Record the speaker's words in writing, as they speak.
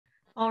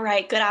All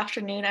right, good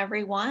afternoon,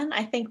 everyone.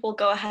 I think we'll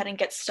go ahead and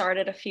get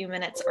started a few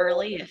minutes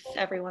early if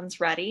everyone's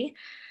ready.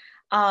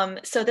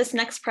 So this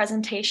next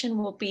presentation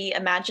will be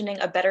Imagining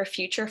a Better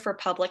Future for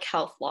Public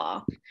Health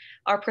Law.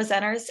 Our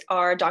presenters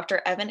are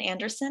Dr. Evan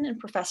Anderson and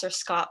Professor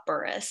Scott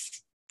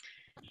Burris.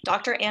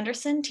 Dr.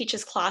 Anderson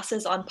teaches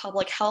classes on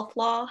public health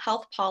law,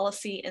 health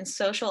policy, and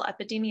social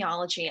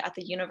epidemiology at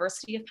the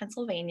University of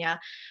Pennsylvania,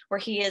 where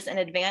he is an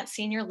advanced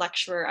senior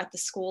lecturer at the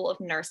School of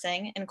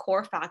Nursing and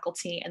core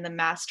faculty in the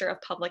Master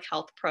of Public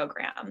Health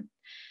program.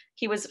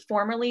 He was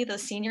formerly the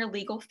Senior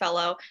Legal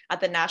Fellow at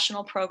the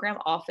National Program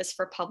Office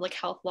for Public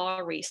Health Law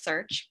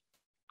Research.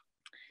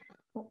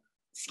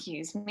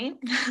 Excuse me.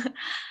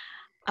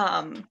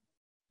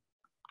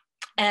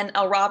 And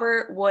a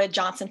Robert Wood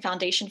Johnson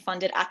Foundation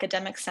funded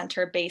academic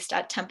center based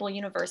at Temple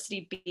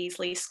University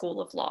Beasley School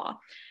of Law.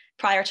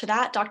 Prior to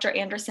that, Dr.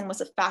 Anderson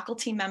was a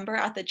faculty member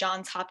at the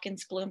Johns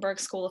Hopkins Bloomberg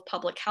School of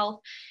Public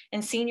Health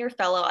and senior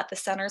fellow at the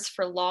Centers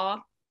for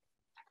Law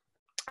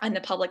and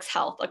the Public's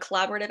Health, a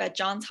collaborative at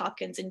Johns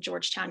Hopkins and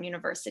Georgetown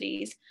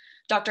universities.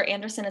 Dr.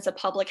 Anderson is a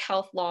public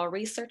health law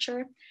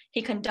researcher.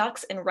 He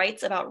conducts and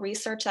writes about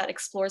research that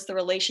explores the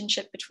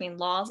relationship between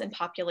laws and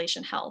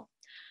population health.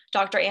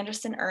 Dr.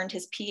 Anderson earned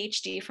his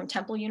PhD from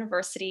Temple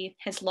University,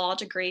 his law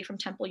degree from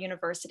Temple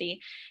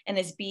University, and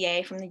his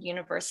BA from the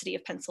University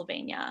of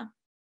Pennsylvania.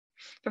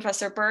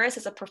 Professor Burris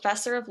is a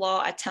professor of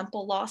law at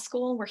Temple Law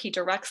School, where he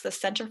directs the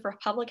Center for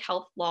Public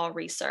Health Law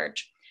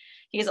Research.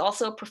 He is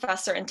also a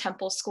professor in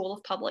Temple School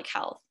of Public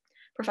Health.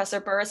 Professor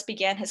Burris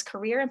began his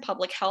career in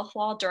public health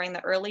law during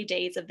the early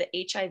days of the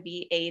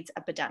HIV/AIDS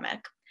epidemic.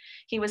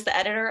 He was the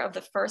editor of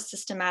the first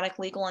systematic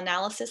legal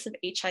analysis of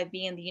HIV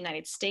in the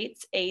United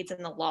States, AIDS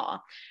and the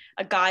Law,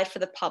 a guide for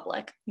the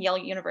public, Yale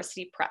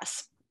University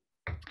Press.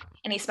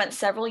 And he spent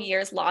several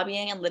years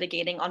lobbying and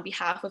litigating on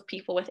behalf of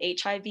people with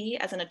HIV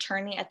as an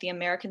attorney at the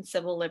American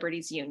Civil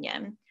Liberties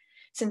Union.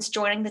 Since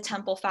joining the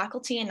Temple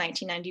faculty in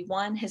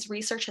 1991, his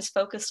research has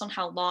focused on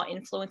how law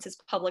influences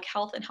public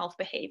health and health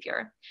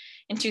behavior.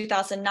 In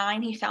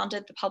 2009, he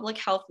founded the Public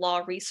Health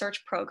Law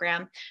Research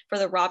Program for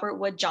the Robert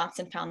Wood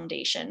Johnson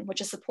Foundation, which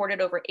has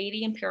supported over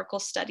 80 empirical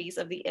studies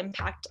of the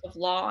impact of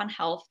law on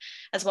health,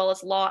 as well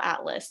as Law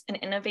Atlas, an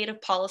innovative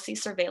policy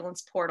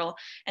surveillance portal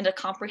and a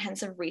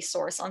comprehensive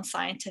resource on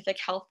scientific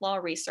health law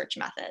research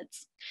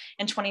methods.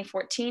 In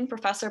 2014,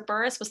 Professor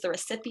Burris was the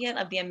recipient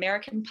of the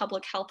American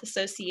Public Health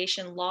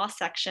Association Law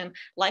Section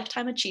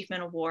Lifetime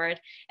Achievement Award,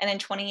 and in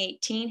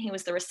 2018, he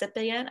was the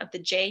recipient of the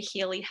J.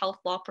 Healy Health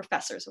Law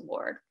Professors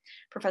Award.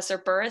 Professor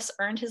Burris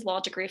earned his law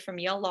degree from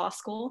Yale Law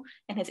School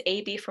and his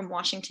AB from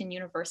Washington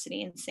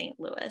University in St.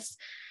 Louis.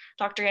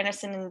 Dr.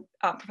 Anderson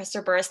and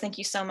Professor Burris, thank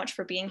you so much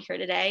for being here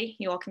today.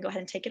 You all can go ahead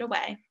and take it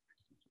away.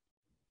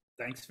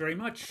 Thanks very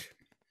much.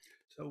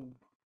 So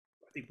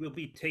I think we'll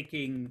be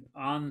taking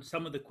on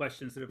some of the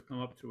questions that have come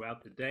up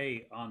throughout the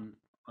day on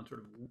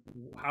sort of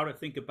how to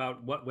think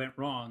about what went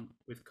wrong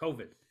with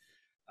COVID.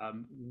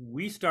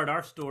 We start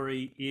our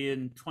story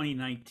in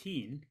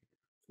 2019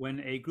 when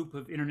a group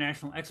of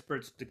international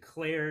experts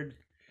declared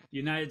the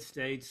United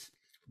States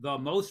the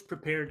most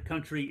prepared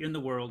country in the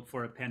world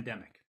for a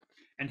pandemic.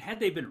 And had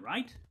they been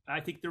right, I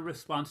think the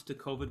response to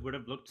COVID would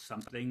have looked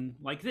something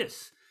like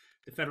this.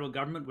 The federal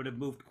government would have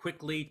moved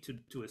quickly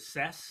to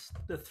assess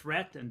the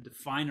threat and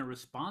define a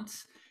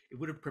response. It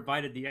would have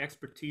provided the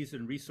expertise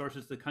and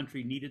resources the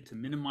country needed to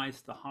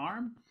minimize the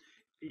harm.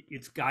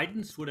 Its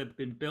guidance would have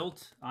been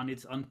built on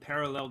its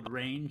unparalleled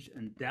range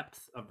and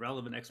depth of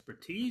relevant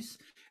expertise,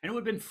 and it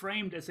would have been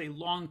framed as a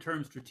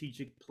long-term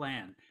strategic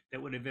plan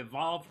that would have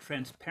evolved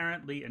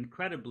transparently and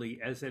credibly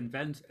as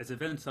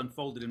events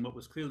unfolded in what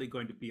was clearly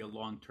going to be a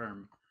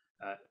long-term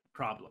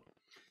problem.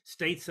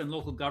 States and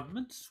local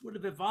governments would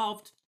have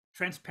evolved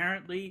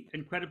transparently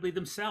and credibly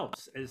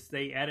themselves as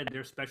they added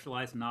their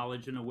specialized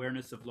knowledge and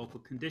awareness of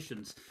local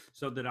conditions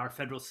so that our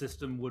federal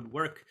system would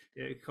work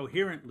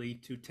coherently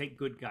to take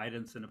good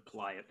guidance and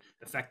apply it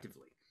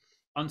effectively.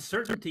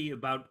 Uncertainty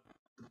about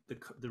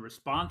the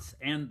response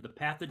and the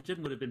pathogen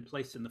would have been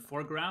placed in the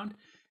foreground,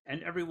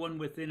 and everyone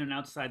within and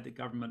outside the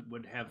government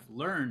would have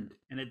learned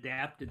and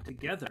adapted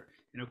together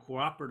in a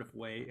cooperative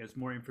way as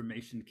more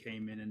information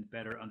came in and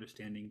better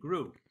understanding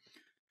grew.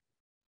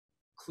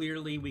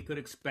 Clearly, we could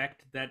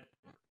expect that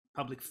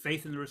public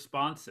faith in the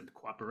response and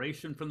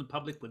cooperation from the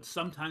public would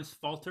sometimes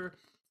falter.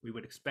 We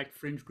would expect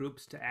fringe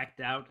groups to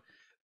act out,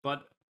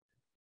 but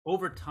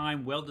over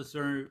time,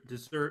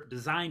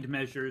 well-designed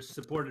measures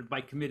supported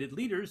by committed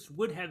leaders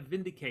would have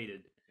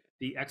vindicated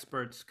the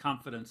experts'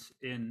 confidence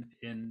in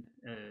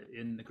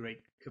the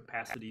great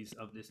capacities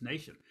of this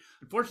nation.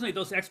 Unfortunately,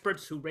 those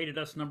experts who rated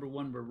us number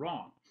one were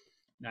wrong.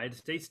 The United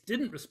States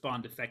didn't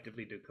respond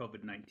effectively to the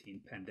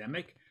COVID-19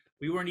 pandemic.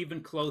 We weren't even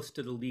close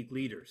to the league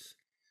leaders.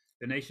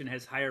 The nation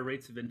has higher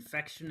rates of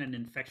infection and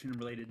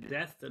infection-related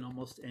death than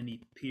almost any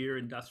peer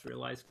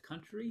industrialized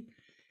country.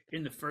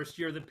 In the first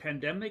year of the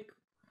pandemic,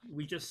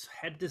 we just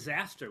had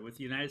disaster, with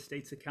the United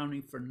States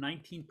accounting for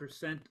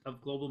 19%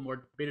 of global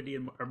morbidity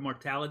and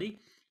mortality,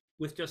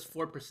 with just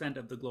 4%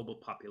 of the global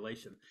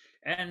population.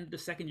 And the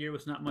second year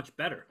was not much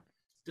better,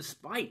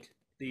 despite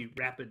the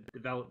rapid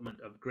development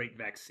of great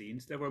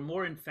vaccines, there were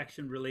more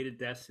infection-related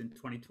deaths in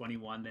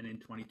 2021 than in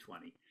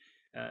 2020,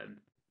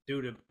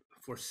 due to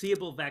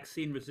foreseeable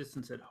vaccine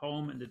resistance at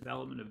home and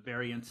development of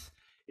variants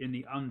in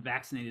the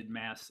unvaccinated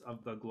mass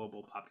of the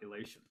global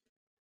population.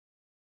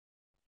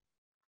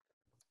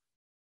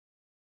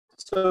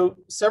 So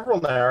several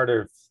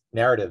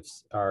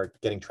narratives are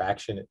getting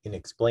traction in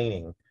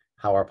explaining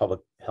how our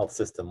public health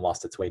system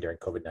lost its way during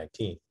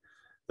COVID-19.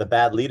 The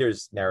bad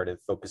leaders narrative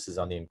focuses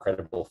on the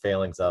incredible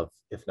failings of,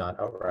 if not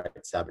outright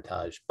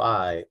sabotage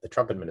by, the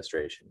Trump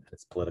administration and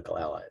its political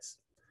allies.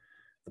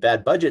 The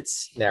bad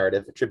budgets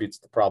narrative attributes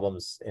the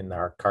problems in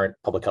our current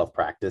public health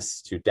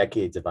practice to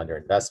decades of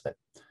underinvestment.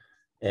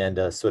 And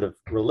a sort of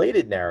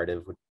related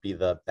narrative would be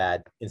the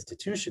bad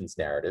institutions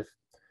narrative,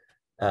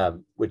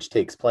 which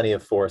takes plenty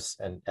of force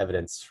and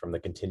evidence from the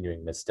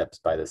continuing missteps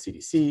by the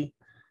CDC,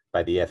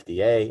 by the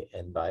FDA,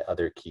 and by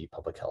other key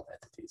public health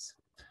entities.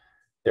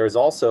 There is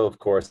also, of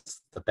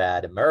course, the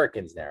bad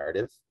Americans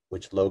narrative,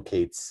 which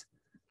locates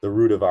the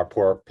root of our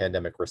poor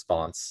pandemic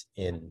response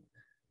in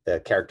the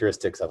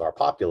characteristics of our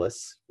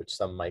populace, which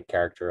some might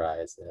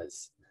characterize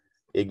as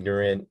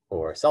ignorant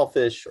or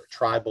selfish or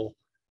tribal,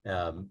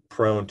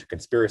 prone to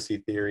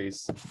conspiracy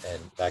theories and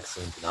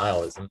vaccine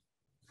denialism.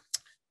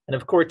 And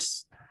of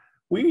course,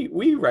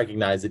 we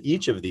recognize that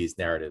each of these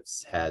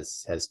narratives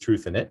has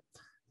truth in it.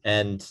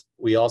 And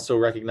we also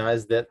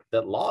recognize that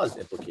law is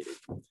implicated.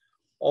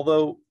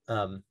 Although,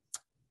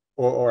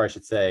 or I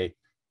should say,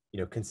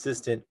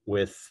 consistent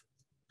with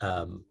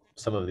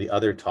some of the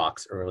other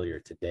talks earlier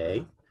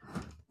today,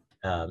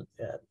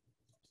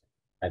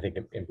 I think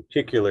in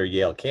particular,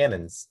 Yael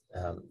Cannon's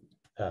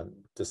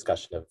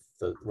discussion of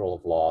the role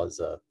of law as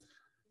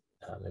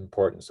an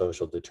important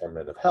social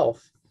determinant of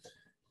health.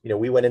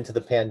 We went into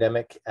the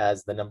pandemic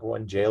as the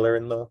 #1 jailer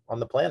on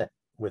the planet,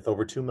 with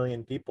over 2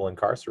 million people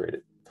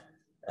incarcerated,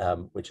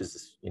 which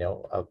is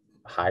a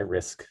high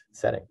risk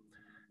setting.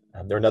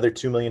 There are another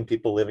 2 million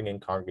people living in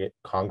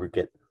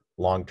congregate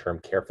long-term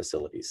care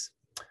facilities,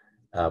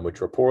 which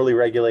were poorly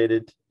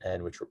regulated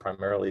and which were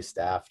primarily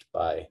staffed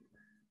by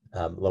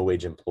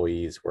low-wage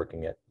employees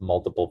working at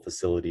multiple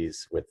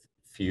facilities with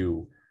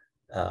few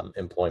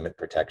employment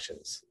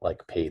protections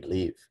like paid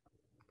leave.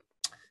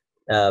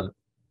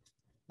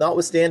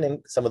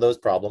 Notwithstanding some of those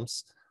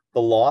problems,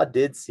 the law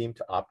did seem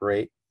to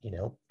operate,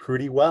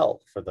 pretty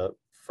well for the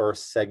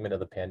first segment of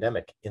the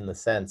pandemic, in the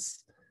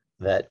sense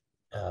that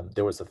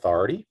there was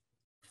authority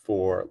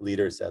for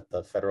leaders at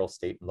the federal,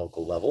 state, and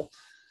local level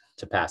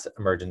to pass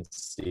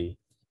emergency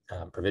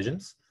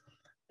provisions.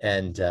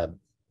 And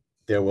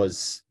there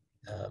was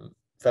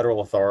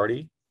federal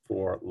authority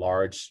for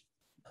large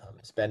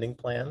spending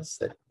plans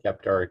that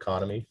kept our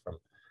economy from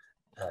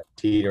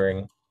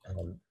teetering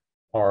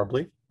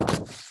horribly.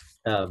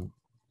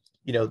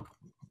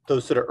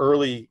 Those sort of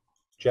early,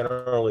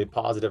 generally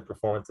positive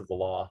performance of the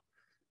law,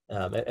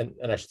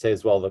 and I should say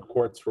as well, the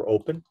courts were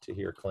open to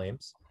hear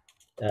claims.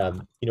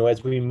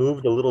 As we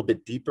moved a little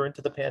bit deeper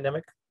into the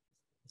pandemic,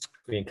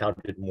 we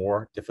encountered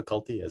more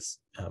difficulty as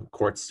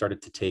courts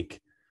started to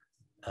take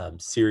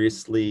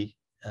seriously,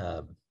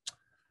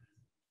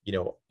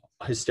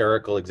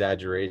 hysterical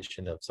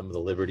exaggeration of some of the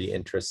liberty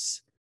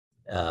interests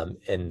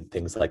in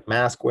things like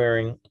mask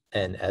wearing,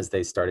 and as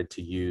they started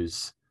to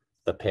use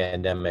the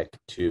pandemic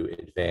to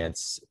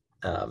advance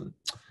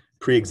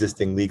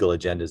pre-existing legal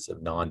agendas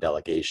of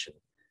non-delegation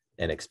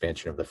and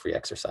expansion of the free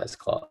exercise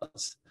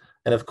clause.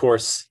 And of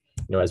course,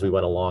 as we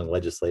went along,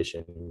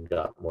 legislation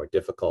got more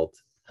difficult.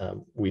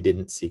 We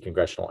didn't see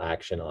congressional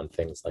action on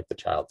things like the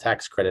child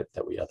tax credit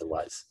that we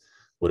otherwise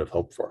would have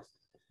hoped for.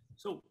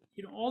 So,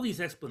 all these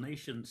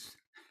explanations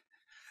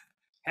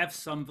have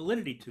some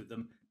validity to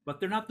them, but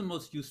they're not the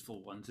most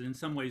useful ones. And in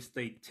some ways,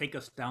 they take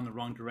us down the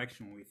wrong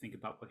direction when we think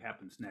about what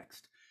happens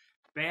next.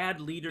 Bad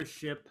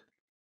leadership,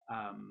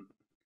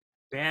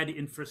 bad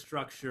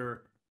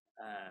infrastructure,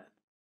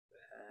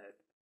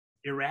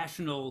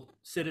 irrational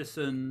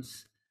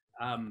citizens.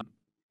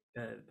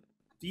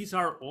 These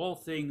are all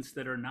things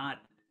that are not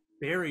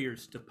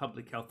barriers to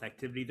public health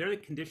activity. They're the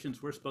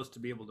conditions we're supposed to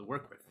be able to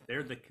work with.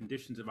 They're the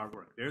conditions of our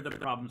work. They're the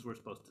problems we're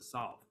supposed to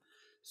solve.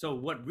 So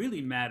what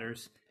really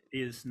matters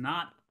is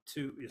not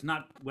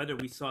whether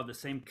we saw the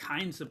same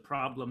kinds of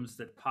problems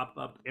that pop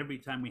up every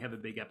time we have a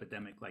big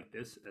epidemic like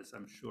this, as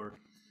I'm sure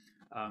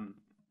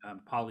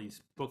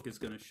Polly's book is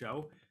going to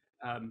show,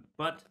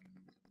 but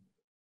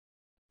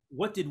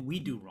what did we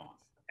do wrong?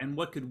 And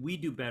what could we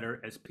do better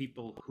as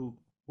people who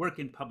work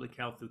in public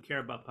health, who care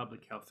about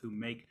public health, who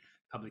make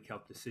public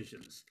health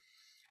decisions?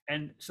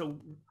 And so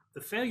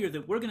the failure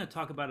that we're going to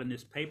talk about in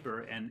this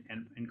paper and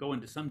go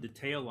into some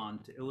detail on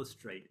to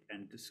illustrate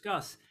and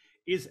discuss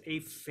is a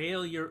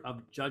failure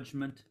of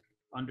judgment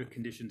under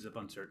conditions of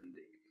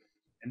uncertainty.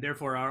 And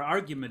therefore, our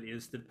argument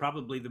is that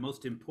probably the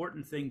most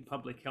important thing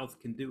public health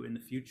can do in the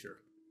future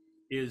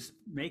is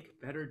make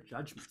better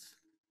judgments.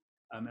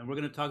 And we're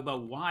going to talk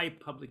about why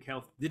public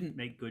health didn't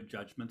make good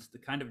judgments, the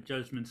kind of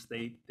judgments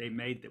they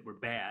made that were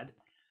bad,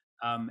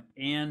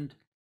 and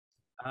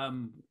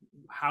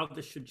how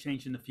this should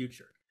change in the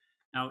future.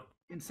 Now,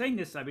 in saying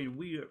this, I mean,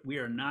 we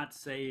are not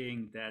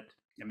saying that.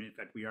 I mean, in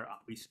fact, we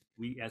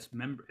as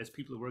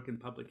people who work in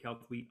public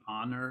health, we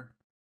honor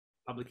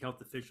public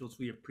health officials.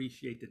 We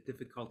appreciate the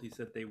difficulties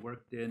that they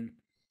worked in.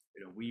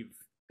 You know, we've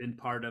been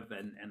part of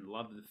and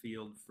loved the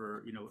field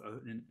for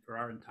for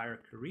our entire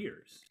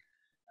careers.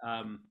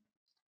 And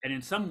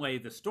in some way,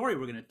 the story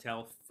we're going to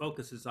tell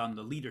focuses on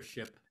the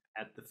leadership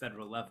at the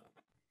federal level.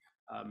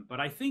 But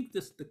I think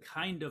the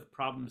kind of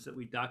problems that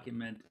we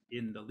document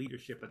in the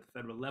leadership at the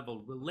federal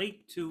level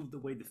relate to the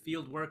way the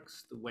field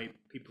works, the way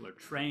people are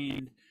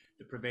trained,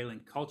 the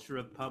prevailing culture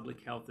of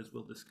public health, as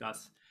we'll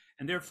discuss.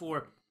 And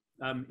therefore,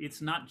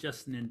 it's not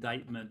just an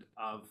indictment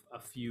of a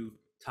few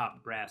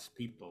top brass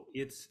people.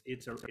 It's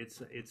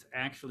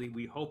actually,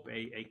 we hope,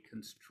 a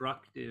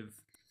constructive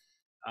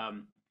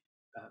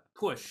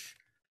push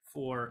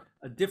for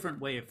a different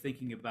way of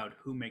thinking about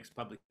who makes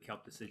public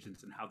health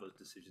decisions and how those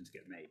decisions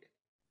get made.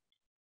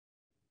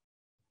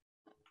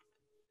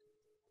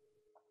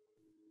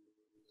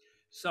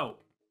 So,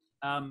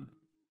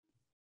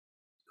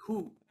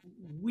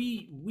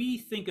 we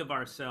think of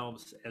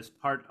ourselves as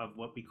part of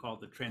what we call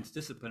the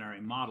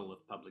transdisciplinary model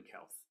of public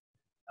health,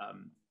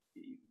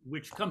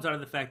 which comes out of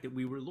the fact that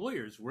we were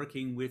lawyers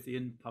working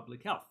within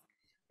public health,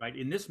 right?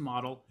 In this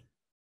model,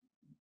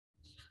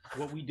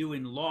 what we do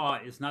in law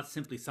is not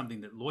simply something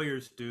that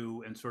lawyers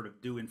do and sort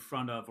of do in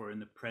front of or in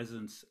the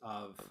presence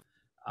of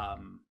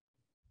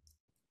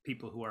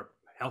people who are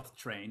health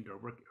trained or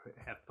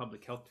have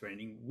public health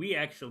training. We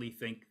actually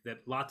think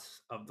that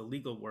lots of the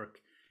legal work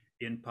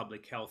in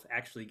public health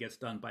actually gets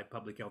done by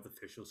public health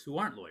officials who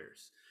aren't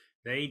lawyers.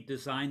 They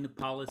design the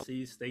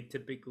policies. They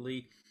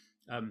typically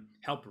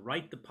help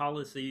write the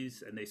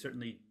policies, and they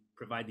certainly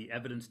provide the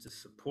evidence to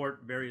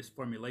support various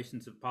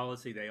formulations of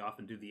policy. They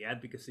often do the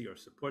advocacy or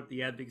support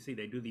the advocacy.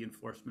 They do the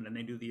enforcement, and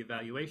they do the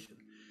evaluation.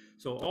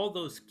 So all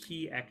those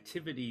key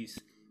activities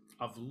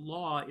of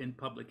law in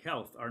public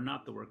health are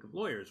not the work of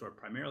lawyers, or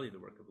primarily the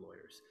work of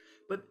lawyers.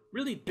 But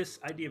really, this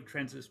idea of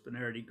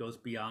transdisciplinarity goes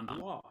beyond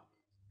law,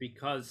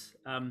 because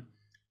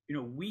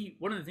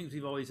one of the things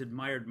we've always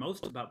admired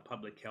most about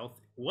public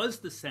health was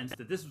the sense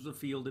that this was a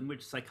field in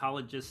which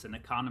psychologists and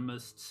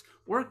economists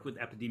worked with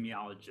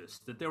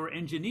epidemiologists, that there were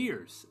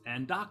engineers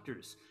and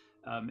doctors,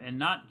 and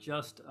not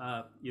just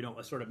a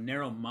sort of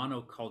narrow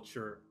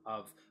monoculture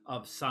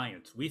of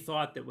science. We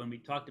thought that when we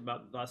talked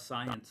about the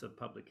science of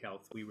public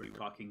health, we were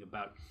talking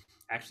about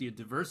actually a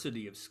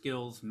diversity of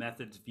skills,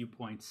 methods,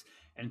 viewpoints,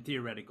 and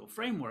theoretical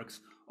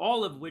frameworks,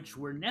 all of which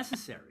were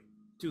necessary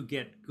to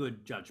get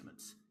good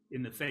judgments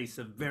in the face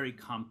of very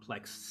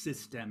complex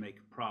systemic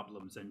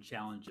problems and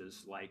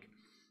challenges like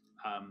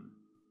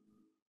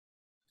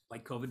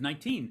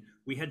COVID-19.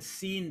 We had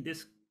seen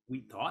this,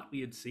 we'd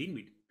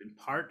been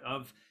part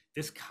of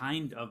this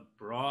kind of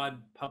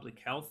broad public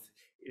health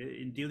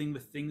in dealing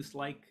with things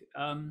like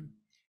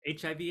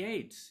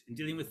HIV/AIDS, in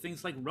dealing with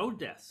things like road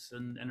deaths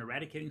and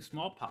eradicating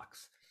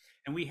smallpox.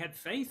 And we had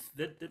faith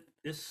that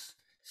this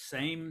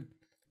same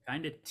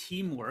kind of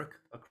teamwork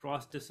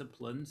across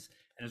disciplines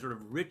and a sort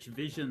of rich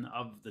vision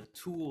of the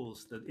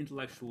tools, the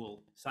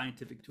intellectual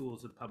scientific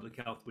tools of public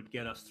health would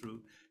get us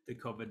through the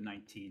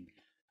COVID-19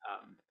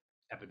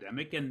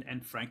 epidemic.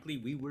 And frankly,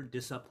 we were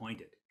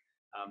disappointed.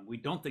 We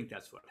don't think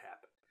that's what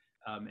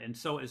happened. And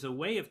so as a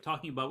way of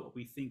talking about what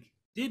we think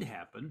did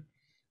happen,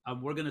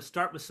 we're going to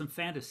start with some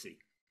fantasy,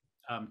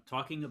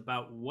 talking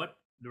about what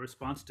the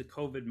response to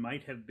COVID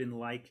might have been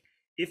like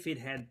if it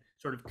had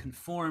sort of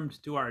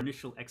conformed to our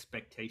initial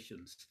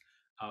expectations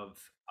of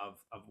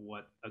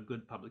what a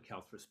good public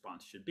health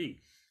response should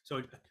be.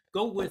 So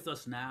go with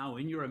us now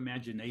in your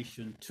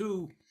imagination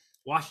to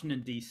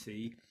Washington,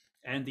 D.C.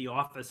 and the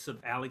office of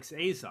Alex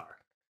Azar,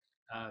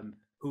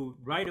 who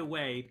right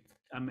away,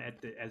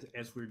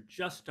 as we're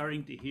just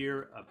starting to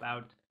hear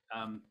about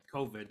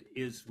COVID,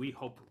 is, we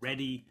hope,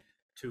 ready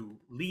to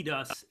lead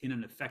us in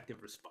an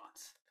effective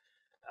response.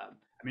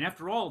 I mean,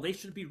 after all, they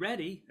should be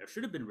ready, or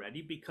should have been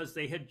ready, because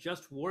they had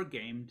just war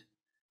gamed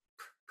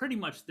pretty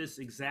much this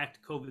exact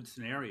COVID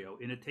scenario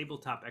in a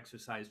tabletop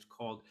exercise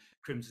called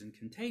Crimson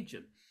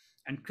Contagion.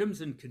 And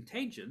Crimson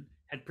Contagion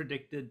had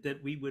predicted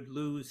that we would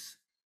lose,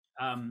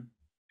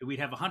 we'd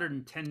have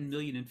 110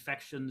 million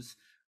infections,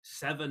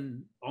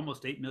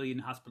 almost 8 million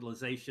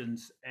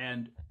hospitalizations,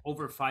 and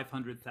over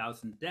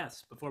 500,000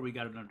 deaths before we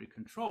got it under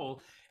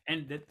control.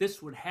 And that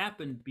this would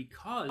happen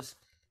because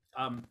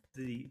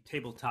the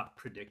tabletop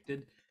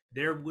predicted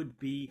there would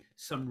be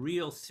some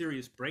real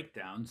serious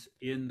breakdowns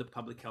in the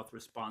public health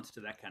response to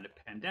that kind of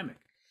pandemic.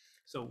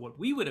 So what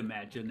we would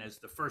imagine as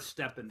the first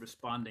step in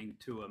responding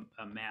to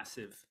a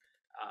massive,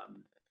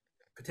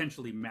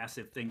 potentially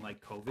massive thing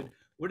like COVID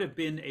would have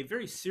been a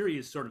very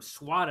serious sort of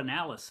SWOT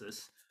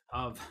analysis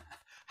of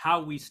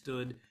how we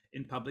stood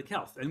in public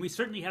health. And we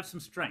certainly have some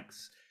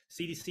strengths.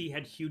 CDC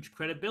had huge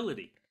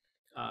credibility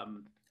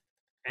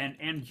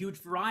and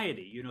huge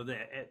variety.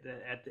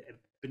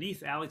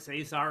 Beneath Alex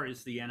Azar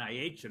is the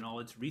NIH and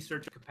all its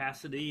research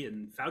capacity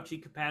and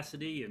Fauci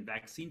capacity and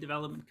vaccine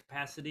development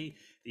capacity.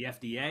 The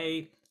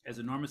FDA has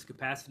enormous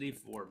capacity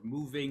for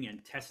moving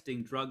and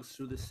testing drugs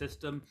through the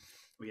system.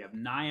 We have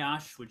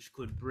NIOSH, which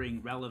could bring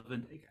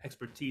relevant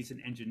expertise in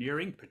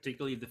engineering,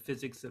 particularly the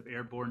physics of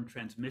airborne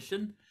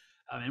transmission.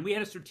 And we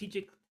had a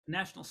strategic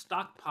national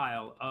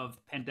stockpile of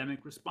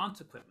pandemic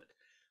response equipment.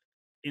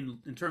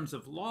 In terms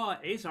of law,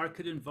 ASAR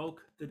could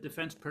invoke the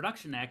Defense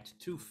Production Act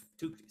to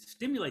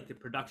stimulate the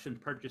production,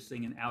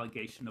 purchasing, and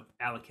allocation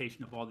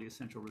of all the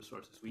essential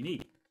resources we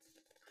need.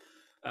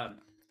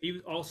 He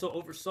also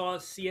oversaw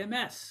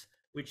CMS,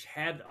 which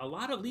had a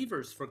lot of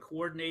levers for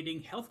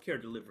coordinating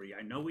healthcare delivery.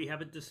 I know we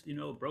have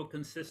a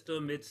broken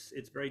system; it's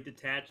very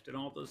detached and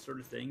all those sort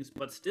of things,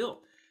 but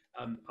still,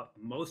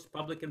 most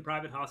public and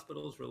private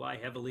hospitals rely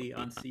heavily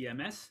on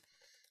CMS.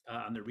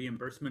 On the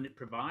reimbursement it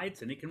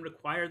provides, and it can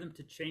require them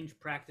to change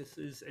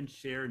practices and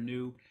share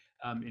new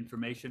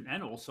information,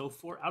 and also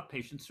for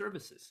outpatient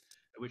services,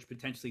 which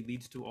potentially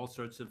leads to all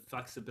sorts of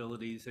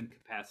flexibilities and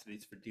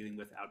capacities for dealing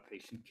with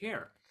outpatient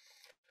care.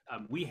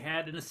 We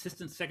had an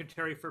assistant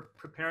secretary for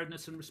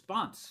preparedness and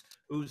response,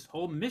 whose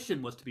whole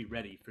mission was to be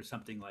ready for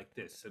something like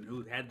this, and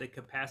who had the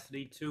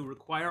capacity to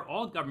require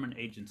all government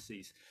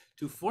agencies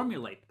to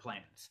formulate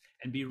plans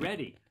and be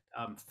ready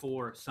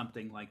for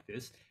something like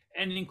this,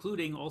 and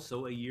including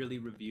also a yearly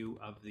review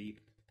of the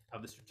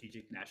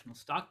strategic national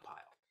stockpile.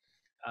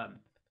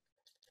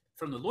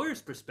 From the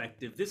lawyer's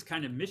perspective, this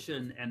kind of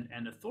mission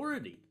and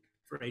authority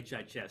for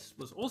HHS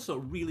was also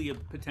really a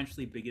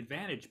potentially big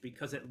advantage,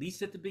 because at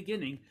least at the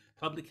beginning,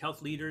 public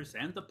health leaders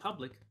and the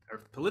public,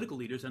 or political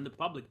leaders and the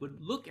public, would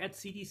look at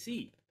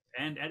CDC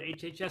and at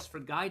HHS for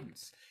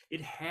guidance.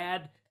 It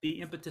had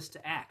the impetus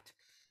to act.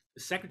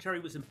 The secretary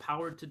was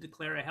empowered to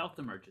declare a health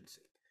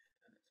emergency.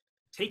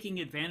 Taking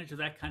advantage of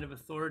that kind of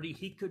authority,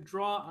 he could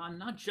draw on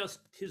not just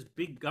his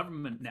big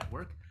government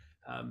network,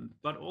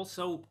 but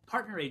also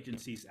partner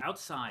agencies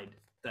outside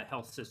the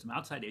health system,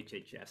 outside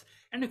HHS,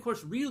 and of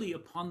course, really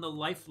upon the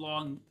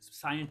lifelong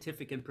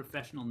scientific and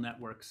professional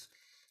networks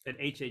that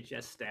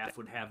HHS staff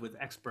would have with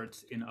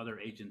experts in other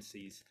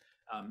agencies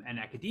and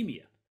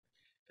academia.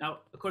 Now,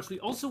 of course, we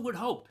also would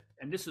hope,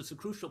 and this is a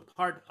crucial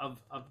part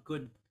of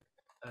good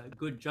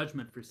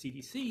judgment for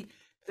CDC,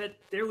 that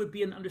there would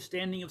be an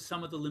understanding of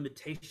some of the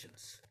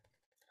limitations,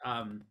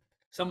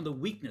 some of the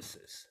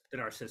weaknesses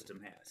that our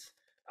system has.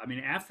 I mean,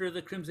 after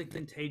the Crimson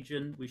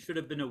Contagion, we should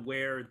have been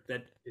aware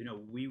that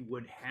we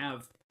would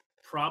have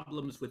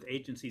problems with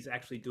agencies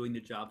actually doing the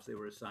jobs they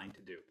were assigned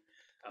to do.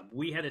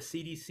 We had a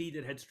CDC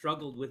that had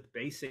struggled with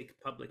basic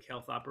public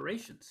health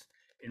operations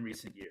in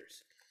recent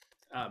years.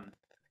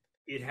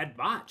 It had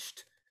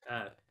botched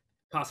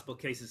possible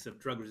cases of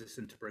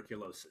drug-resistant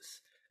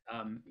tuberculosis.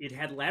 It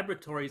had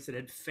laboratories that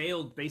had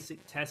failed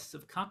basic tests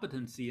of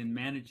competency in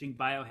managing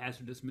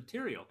biohazardous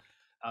material.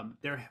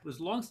 There was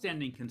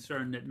longstanding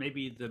concern that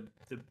maybe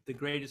the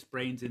greatest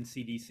brains in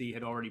CDC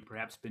had already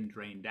perhaps been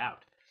drained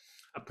out.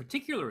 Of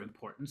particular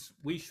importance,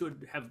 we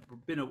should have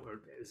been, or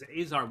as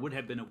ASAR would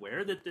have been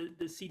aware, that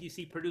the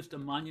CDC produced a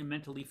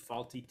monumentally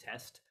faulty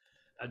test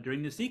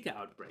during the Zika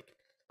outbreak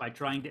by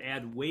trying to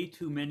add way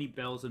too many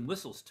bells and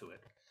whistles to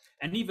it.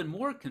 And even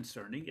more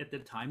concerning, at the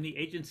time, the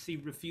agency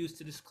refused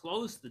to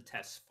disclose the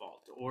test's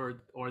fault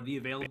or the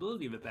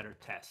availability of a better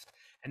test.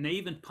 And they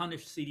even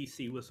punished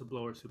CDC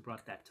whistleblowers who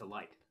brought that to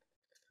light.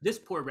 This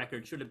poor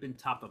record should have been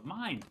top of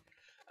mind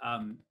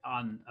on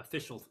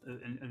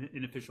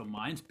in official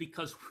minds,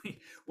 because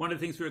one of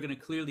the things we were going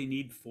to clearly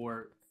need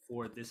for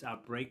this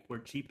outbreak were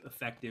cheap,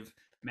 effective,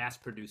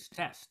 mass-produced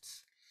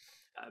tests.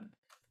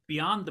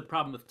 Beyond the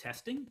problem of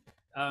testing,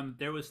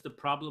 there was the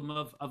problem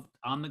of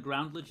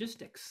on-the-ground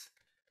logistics.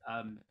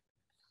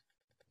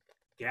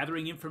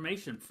 Gathering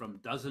information from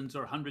dozens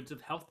or hundreds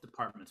of health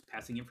departments,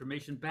 passing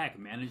information back,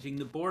 managing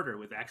the border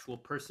with actual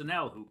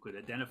personnel who could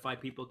identify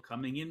people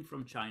coming in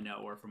from China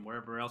or from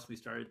wherever else we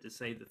started to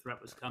say the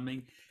threat was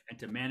coming, and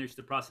to manage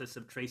the process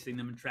of tracing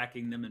them and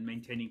tracking them and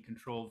maintaining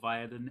control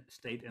via the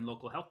state and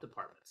local health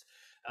departments.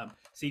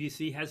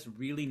 CDC has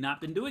really not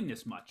been doing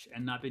this much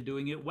and not been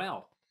doing it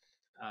well.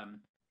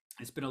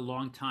 It's been a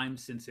long time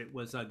since it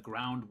was a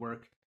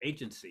groundwork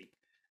agency.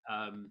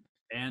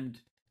 And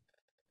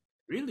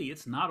really,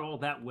 it's not all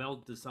that well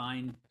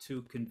designed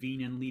to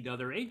convene and lead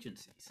other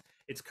agencies.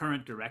 Its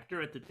current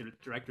director at the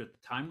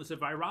time was a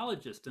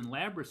virologist and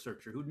lab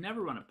researcher who'd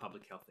never run a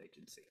public health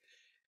agency.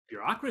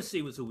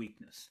 Bureaucracy was a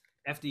weakness.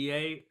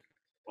 FDA,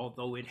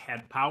 although it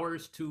had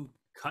powers to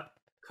cut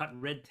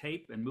red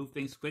tape and move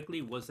things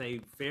quickly, was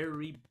a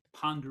very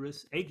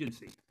ponderous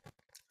agency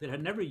that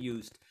had never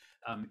used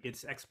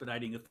its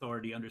expediting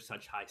authority under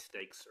such high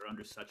stakes or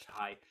under such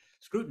high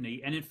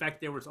scrutiny. And in fact,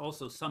 there was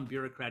also some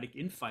bureaucratic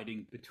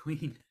infighting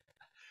between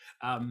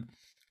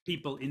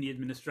people in the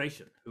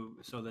administration,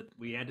 so that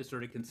we had to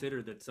sort of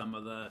consider that some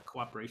of the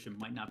cooperation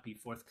might not be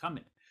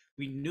forthcoming.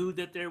 We knew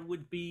that there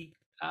would be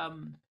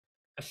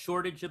a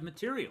shortage of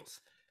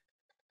materials.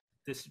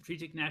 The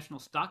strategic national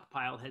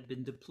stockpile had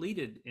been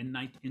depleted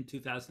in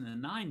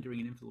 2009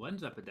 during an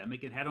influenza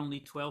epidemic. It had only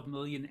 12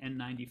 million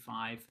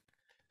N95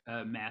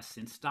 masks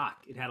in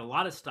stock. It had a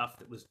lot of stuff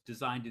that was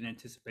designed in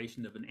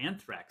anticipation of an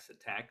anthrax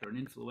attack or an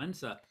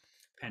influenza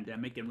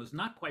pandemic, and was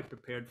not quite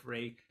prepared for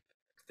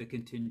the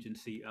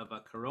contingency of a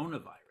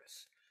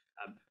coronavirus.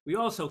 We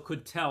also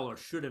could tell, or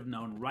should have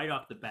known right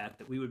off the bat,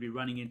 that we would be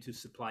running into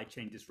supply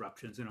chain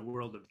disruptions in a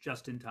world of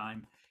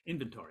just-in-time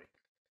inventory.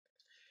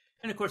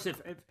 And of course,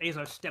 if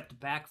AZAR stepped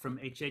back from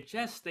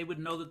HHS, they would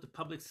know that the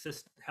public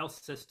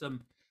health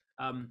system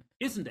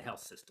isn't a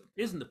health system,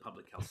 isn't a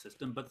public health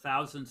system, but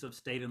thousands of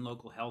state and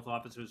local health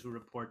officers who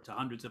report to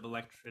hundreds of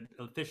elected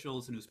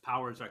officials and whose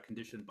powers are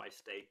conditioned by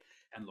state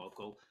and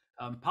local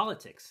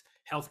politics.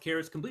 Healthcare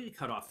is completely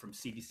cut off from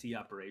CDC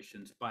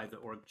operations by the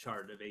org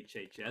chart of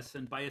HHS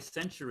and by a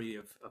century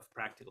of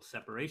practical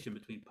separation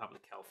between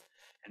public health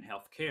and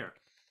healthcare.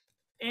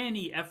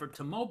 Any effort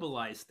to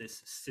mobilize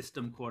this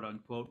system, quote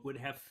unquote, would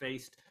have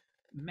faced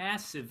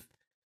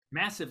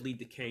massively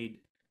decayed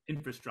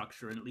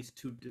infrastructure in at least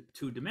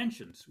two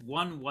dimensions.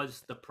 One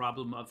was the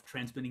problem of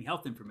transmitting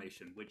health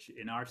information, which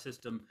in our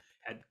system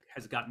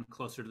has gotten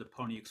closer to the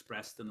Pony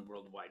Express than the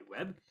World Wide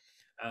Web.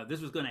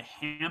 This was going to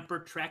hamper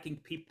tracking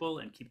people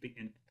and keeping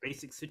in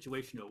basic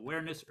situational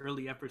awareness,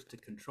 early efforts to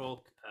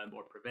control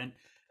or prevent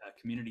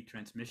community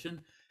transmission.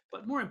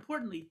 But more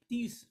importantly,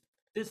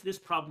 this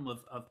problem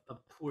of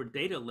poor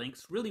data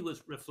links really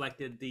was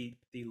reflected the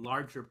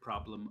larger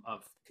problem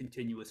of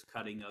continuous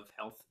cutting of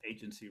health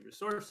agency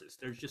resources.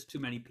 There's just too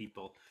many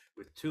people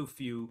with too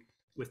few,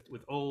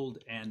 with old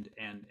and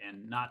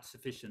not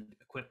sufficient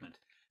equipment.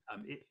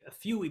 A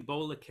few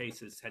Ebola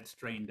cases had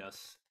strained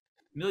us.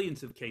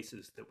 Millions of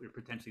cases that we're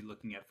potentially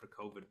looking at for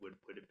COVID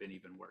would have been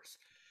even worse.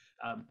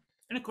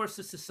 And of course,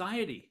 the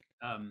society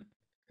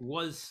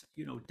was,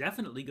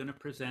 definitely going to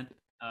present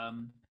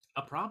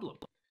a problem.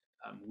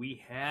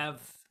 We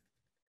have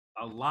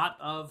a lot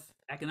of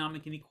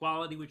economic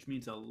inequality, which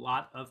means a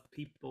lot of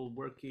people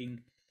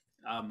working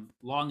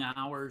long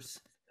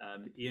hours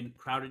in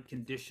crowded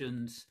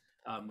conditions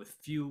with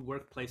few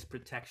workplace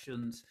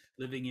protections,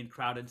 living in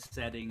crowded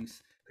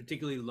settings,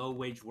 particularly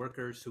low-wage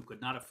workers who could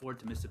not afford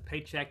to miss a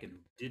paycheck and who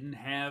didn't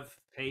have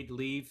paid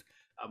leave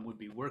would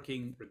be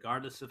working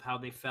regardless of how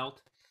they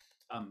felt.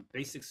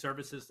 Basic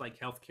services like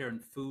healthcare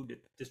and food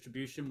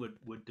distribution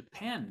would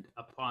depend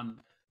upon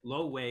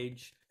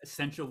low-wage,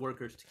 essential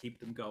workers to keep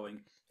them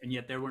going, and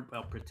yet they weren't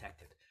well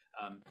protected.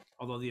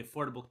 Although the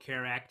Affordable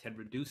Care Act had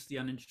reduced the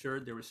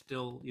uninsured, there were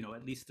still,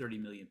 at least 30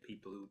 million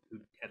people who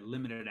had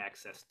limited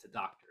access to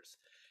doctors.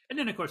 And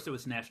then, of course, there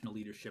was national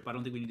leadership. I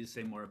don't think we need to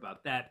say more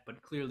about that,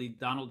 but clearly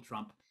Donald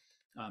Trump,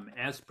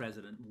 as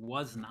president,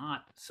 was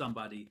not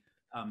somebody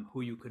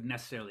who you could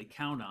necessarily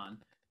count on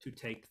to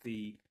take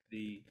the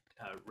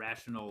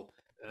rational,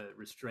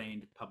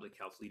 restrained public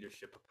health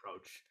leadership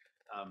approach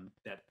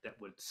that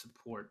would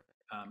support,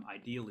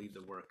 ideally,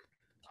 the work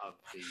of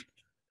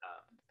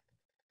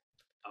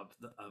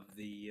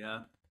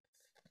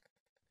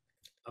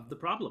the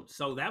problem.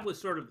 So that was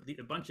sort of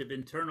a bunch of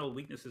internal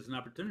weaknesses and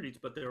opportunities,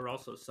 but there are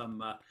also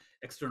some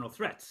external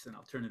threats. And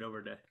I'll turn it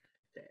over to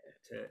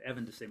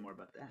Evan to say more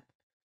about that.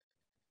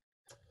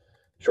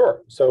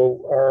 Sure.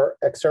 So our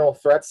external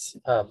threats,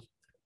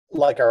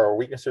 like our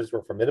weaknesses,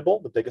 were formidable.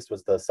 The biggest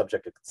was the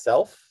subject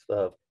itself.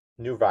 The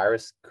new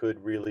virus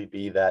could really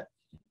be that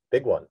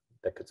big one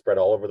that could spread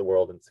all over the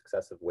world in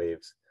successive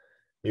waves,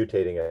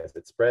 mutating as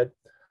it spread.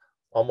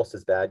 Almost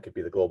as bad could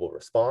be the global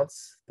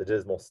response. The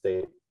dismal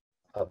state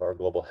of our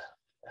global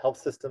health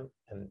system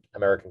and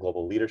American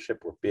global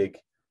leadership were big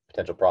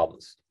potential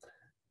problems.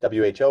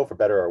 WHO, for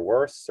better or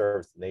worse,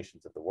 serves the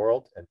nations of the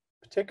world, and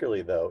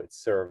particularly, though, it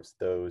serves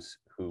those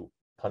who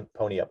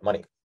pony up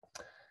money.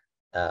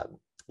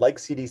 Like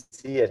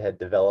CDC, it had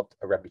developed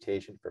a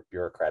reputation for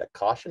bureaucratic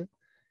caution,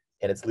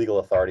 and its legal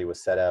authority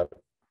was set out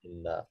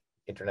in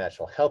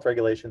international health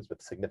regulations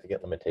with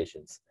significant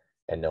limitations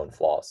and known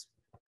flaws.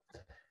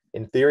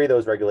 In theory,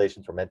 those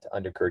regulations were meant to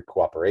undergird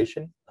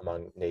cooperation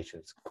among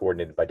nations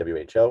coordinated by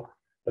WHO,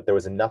 but there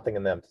was nothing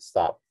in them to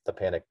stop the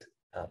panicked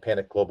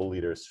global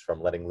leaders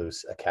from letting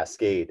loose a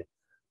cascade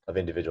of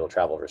individual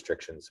travel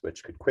restrictions,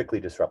 which could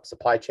quickly disrupt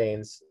supply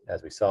chains,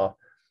 as we saw.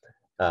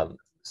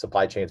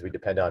 Supply chains we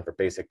depend on for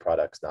basic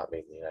products not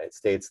made in the United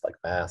States, like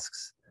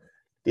masks.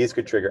 These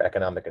could trigger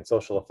economic and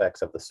social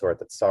effects of the sort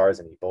that SARS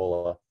and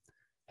Ebola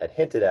had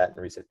hinted at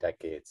in recent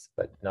decades,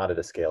 but not at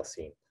a scale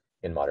seen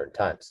in modern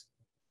times.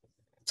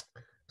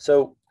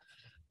 So,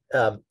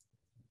 at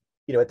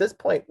this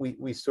point,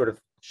 we sort of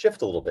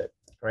shift a little bit,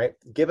 right?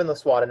 Given the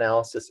SWOT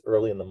analysis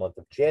early in the month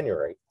of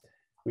January,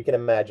 we can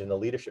imagine the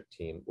leadership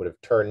team would have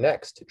turned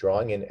next to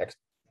drawing in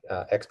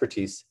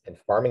expertise and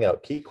farming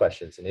out key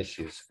questions and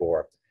issues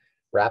for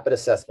rapid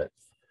assessment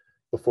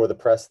before the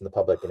press and the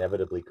public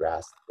inevitably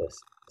grasp the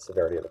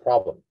severity of the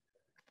problem.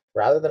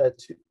 Rather than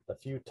a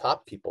few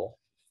top people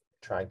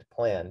trying to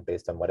plan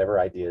based on whatever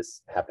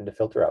ideas happen to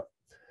filter up,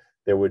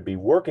 there would be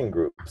working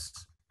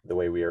groups, the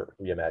way we are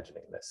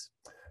reimagining this,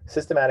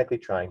 systematically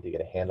trying to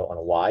get a handle on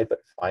a wide but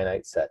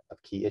finite set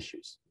of key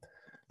issues.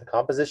 The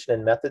composition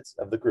and methods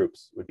of the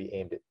groups would be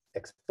aimed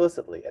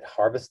explicitly at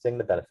harvesting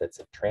the benefits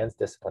of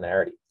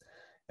transdisciplinarity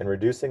and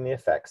reducing the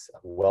effects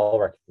of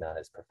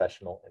well-recognized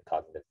professional and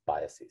cognitive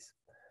biases.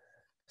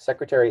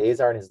 Secretary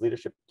Azar and his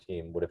leadership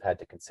team would have had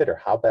to consider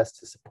how best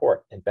to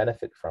support and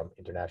benefit from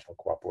international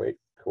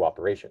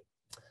cooperation.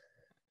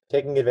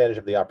 Taking advantage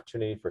of the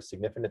opportunity for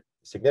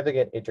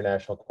significant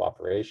international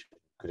cooperation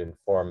could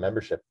inform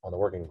membership on the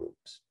working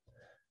groups.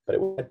 But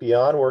it went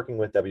beyond working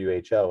with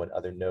WHO and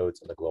other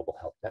nodes on the global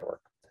health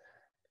network.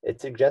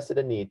 It suggested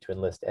a need to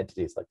enlist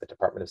entities like the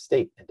Department of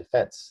State and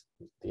Defense,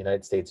 the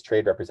United States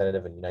Trade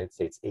Representative, and United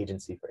States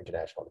Agency for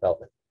International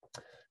Development,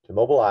 to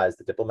mobilize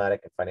the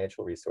diplomatic and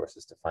financial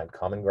resources to find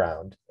common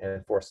ground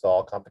and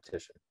forestall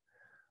competition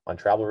on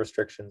travel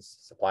restrictions,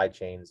 supply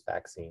chains,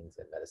 vaccines,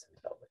 and medicine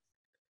development.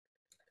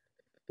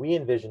 We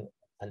envision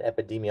an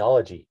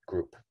epidemiology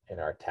group in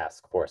our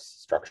task force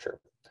structure,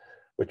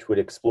 which would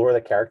explore the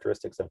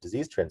characteristics of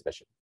disease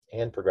transmission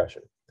and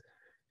progression.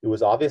 It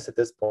was obvious at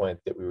this point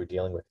that we were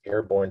dealing with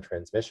airborne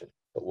transmission,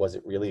 but was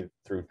it really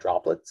through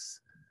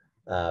droplets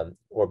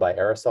or by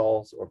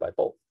aerosols or by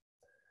both?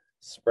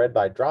 Spread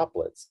by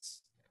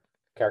droplets,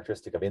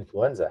 characteristic of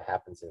influenza,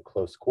 happens in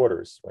close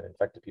quarters when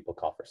infected people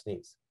cough or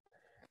sneeze.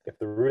 If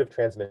the route of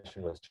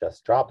transmission was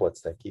just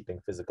droplets, then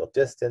keeping physical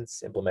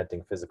distance,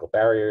 implementing physical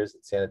barriers,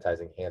 and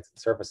sanitizing hands and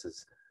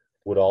surfaces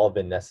would all have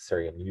been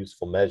necessary and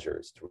useful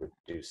measures to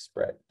reduce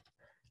spread.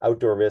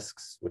 Outdoor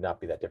risks would not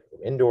be that different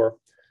from indoor.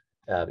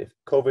 If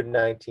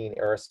COVID-19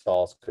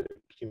 aerosols could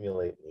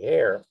accumulate in the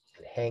air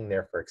and hang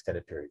there for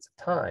extended periods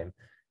of time,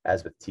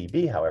 as with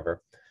TB,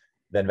 however,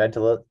 then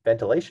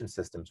ventilation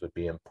systems would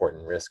be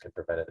important risk and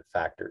preventative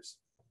factors,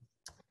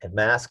 and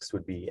masks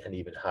would be an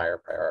even higher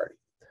priority.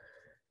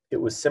 It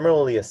was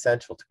similarly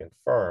essential to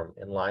confirm,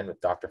 in line with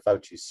Dr.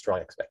 Fauci's strong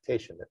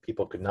expectation, that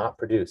people could not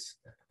produce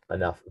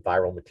enough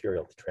viral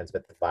material to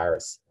transmit the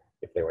virus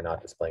if they were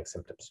not displaying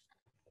symptoms.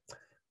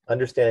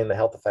 Understanding the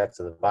health effects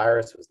of the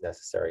virus was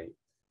necessary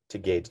to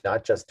gauge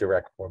not just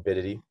direct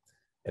morbidity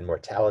and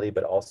mortality,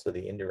 but also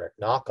the indirect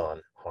knock-on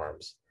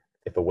harms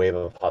if a wave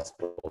of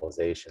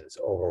hospitalizations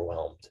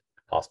overwhelmed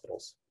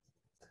hospitals.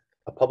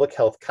 A public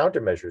health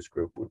countermeasures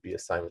group would be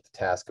assigned with the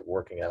task of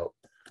working out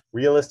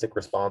realistic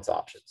response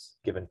options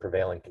given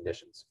prevailing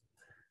conditions.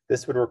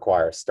 This would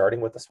require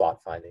starting with the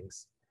SWOT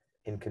findings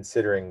in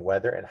considering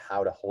whether and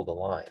how to hold a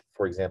line.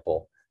 For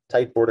example,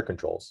 tight border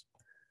controls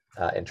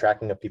and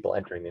tracking of people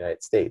entering the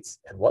United States,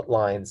 and what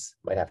lines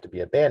might have to be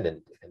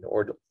abandoned in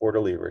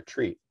orderly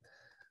retreat,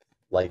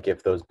 like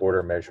if those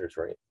border measures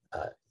were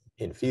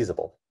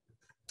infeasible.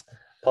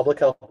 Public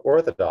health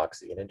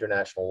orthodoxy and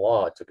international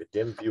law took a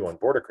dim view on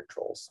border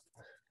controls,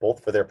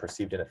 both for their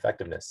perceived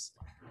ineffectiveness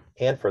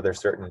and for their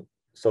certain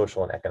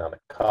social and economic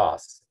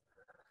costs.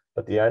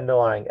 But the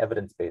underlying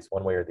evidence base,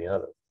 one way or the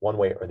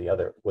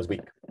other, was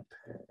weak,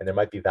 and there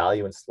might be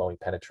value in slowing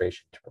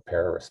penetration to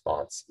prepare a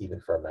response,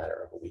 even for a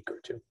matter of a week or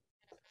two.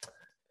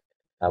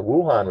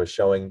 Wuhan was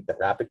showing that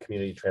rapid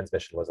community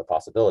transmission was a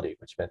possibility,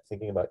 which meant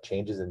thinking about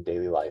changes in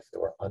daily life that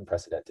were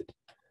unprecedented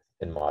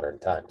in modern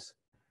times.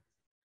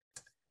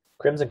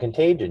 Crimson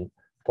Contagion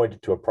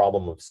pointed to a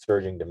problem of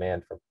surging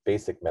demand for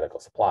basic medical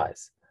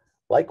supplies.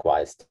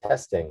 Likewise,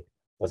 testing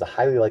was a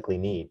highly likely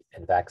need,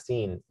 and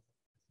vaccine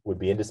would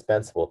be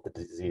indispensable if the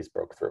disease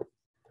broke through.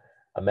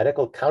 A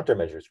medical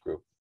countermeasures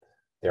group,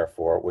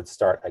 therefore, would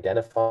start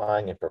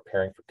identifying and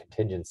preparing for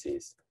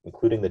contingencies,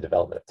 including the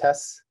development of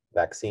tests,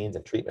 vaccines,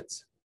 and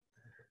treatments.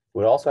 We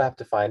would also have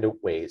to find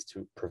ways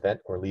to prevent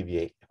or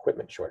alleviate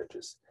equipment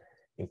shortages,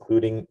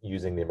 including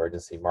using the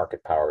emergency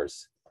market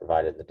powers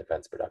provided in the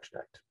Defense Production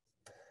Act.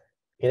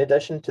 In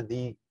addition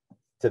to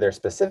their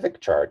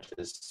specific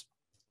charges,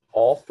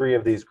 all three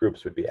of these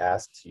groups would be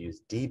asked to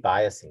use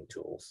de-biasing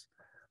tools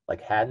like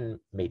Haddon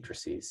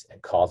matrices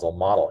and causal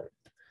modeling.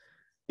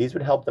 These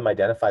would help them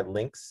identify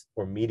links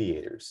or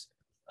mediators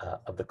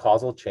of the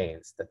causal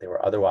chains that they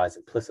were otherwise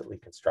implicitly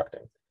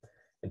constructing,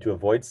 and to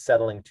avoid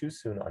settling too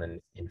soon on an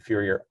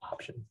inferior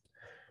option.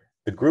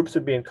 The groups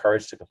would be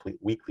encouraged to complete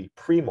weekly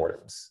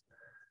pre-mortems.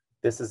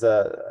 This is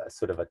a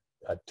sort of a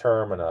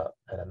term and a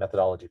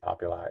methodology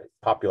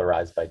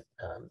popularized by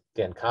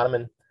Dan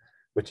Kahneman,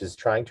 which is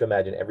trying to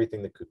imagine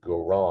everything that could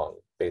go wrong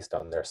based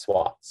on their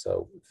SWOT.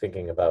 So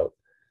thinking about,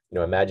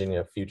 imagining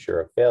a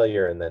future of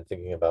failure and then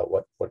thinking about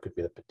what could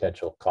be the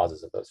potential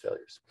causes of those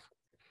failures.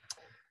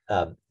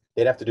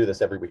 They'd have to do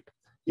this every week.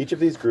 Each of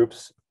these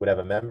groups would have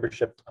a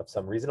membership of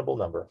some reasonable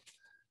number,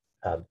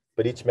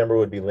 but each member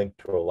would be linked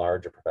to a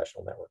larger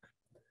professional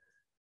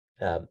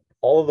network.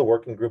 All of the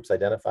working groups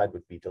identified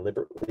would be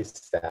deliberately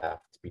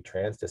staffed to be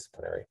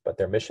transdisciplinary, but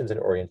their missions and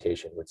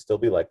orientation would still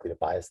be likely to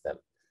bias them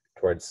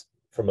towards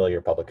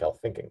familiar public health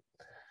thinking.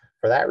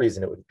 For that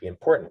reason, it would be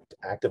important to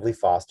actively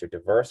foster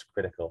diverse,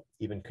 critical,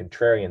 even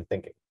contrarian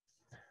thinking.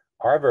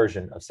 Our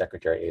version of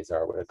Secretary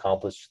Azar would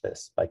accomplish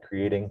this by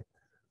creating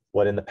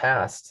what in the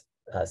past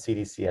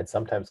CDC had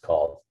sometimes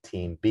called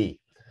Team B.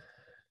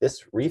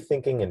 This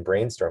rethinking and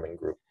brainstorming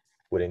group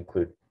would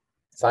include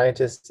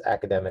scientists,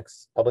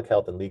 academics, public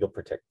health, and legal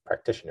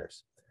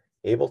practitioners,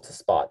 able to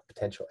spot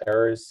potential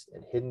errors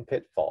and hidden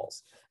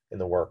pitfalls in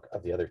the work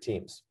of the other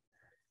teams.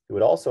 It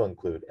would also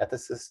include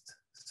ethicists,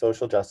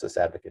 social justice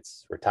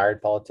advocates,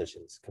 retired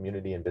politicians,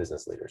 community and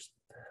business leaders,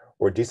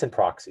 or decent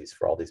proxies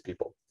for all these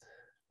people.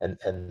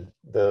 And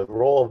the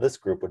role of this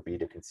group would be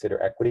to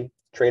consider equity,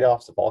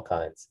 trade-offs of all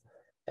kinds,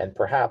 and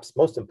perhaps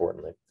most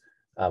importantly,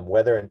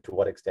 whether and to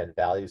what extent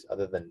values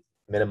other than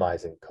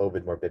minimizing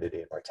COVID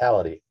morbidity and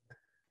mortality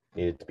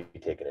needed to be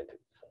taken into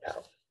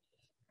account.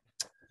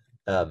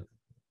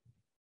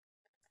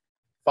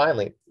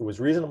 Finally, it was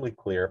reasonably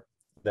clear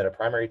that a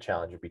primary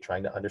challenge would be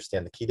trying to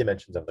understand the key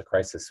dimensions of the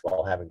crisis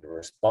while having to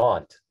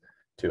respond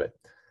to it,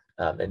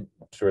 and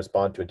to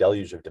respond to a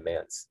deluge of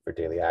demands for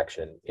daily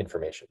action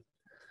information.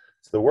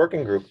 So the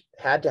working group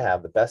had to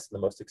have the best and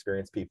the most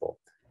experienced people,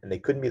 and they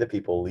couldn't be the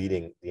people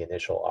leading the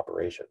initial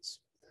operations,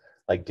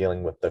 like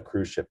dealing with the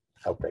cruise ship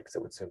outbreaks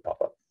that would soon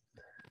pop up.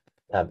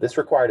 This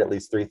required at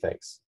least three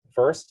things.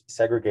 First,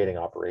 segregating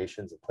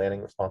operations and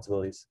planning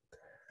responsibilities,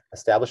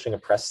 establishing a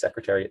press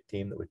secretariat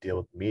team that would deal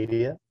with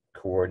media,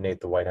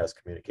 coordinate the White House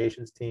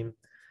communications team,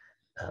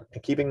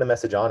 and keeping the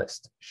message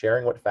honest,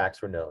 sharing what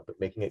facts were known, but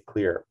making it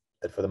clear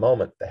that for the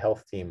moment, the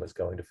health team was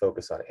going to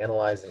focus on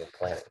analyzing and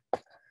planning.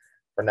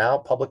 For now,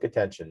 public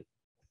attention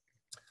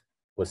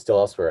was still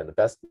elsewhere, and the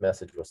best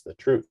message was the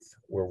truth.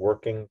 We're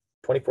working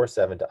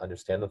 24/7 to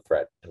understand the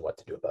threat and what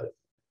to do about it.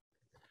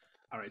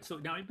 All right, so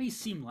now it may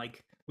seem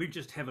like we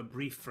just have a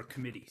brief for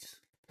committees.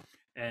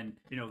 And,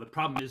 you know, the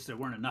problem is there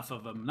weren't enough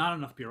of them, not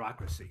enough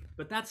bureaucracy.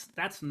 But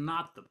that's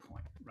not the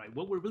point, right?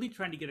 What we're really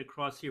trying to get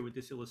across here with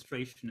this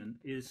illustration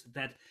is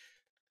that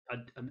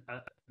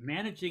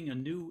managing a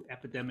new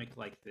epidemic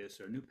like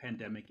this or a new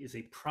pandemic is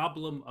a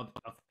problem of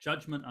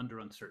judgment under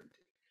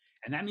uncertainty.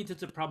 And that means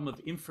it's a problem of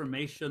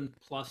information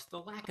plus the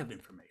lack of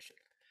information.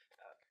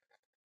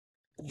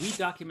 We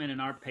document in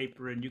our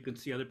paper, and you can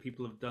see other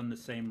people have done the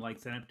same, like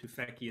Zeynep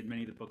Tufekci and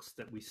many of the books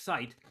that we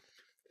cite,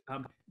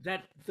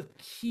 that the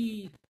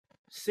key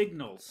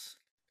signals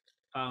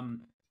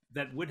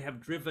that would have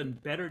driven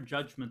better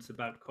judgments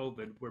about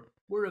COVID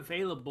were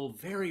available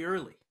very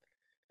early,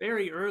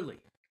 very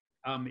early.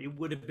 It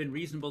would have been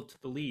reasonable to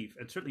believe,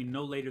 and certainly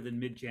no later than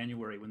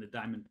mid-January when the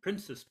Diamond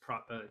Princess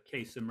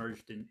case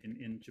emerged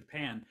in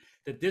Japan,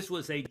 that this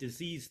was a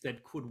disease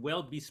that could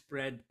well be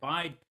spread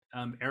by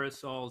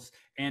aerosols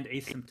and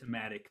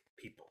asymptomatic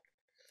people.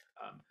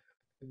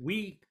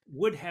 We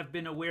would have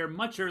been aware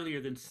much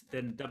earlier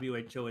than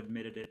WHO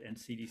admitted it and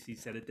CDC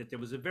said it, that there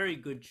was a very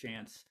good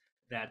chance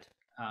that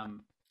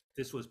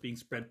this was being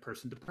spread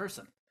person to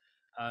person.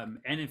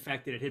 And in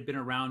fact, that it had been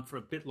around for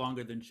a bit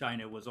longer than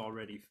China was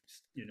already,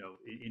 you know,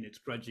 in its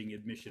grudging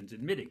admissions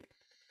admitting.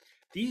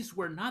 These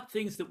were not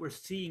things that we're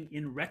seeing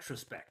in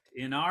retrospect.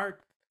 In our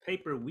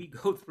paper, we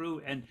go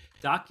through and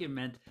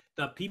document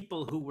the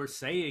people who were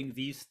saying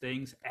these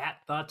things at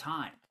the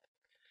time.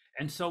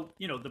 And so,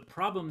 you know, the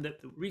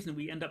reason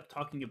we end up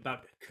talking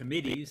about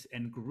committees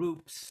and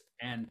groups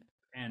and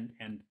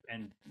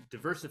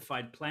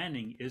diversified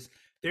planning is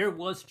there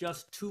was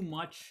just too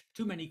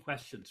many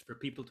questions for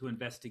people to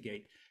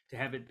investigate to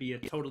have it be a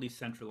totally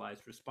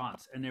centralized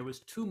response. And there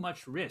was too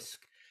much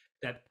risk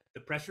that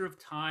the pressure of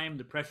time,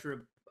 the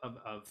pressure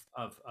of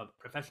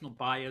professional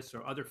bias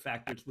or other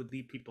factors would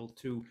lead people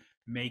to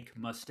make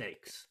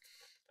mistakes.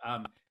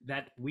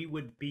 That we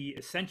would be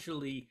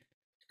essentially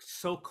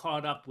so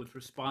caught up with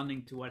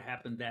responding to what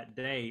happened that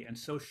day and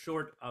so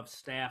short of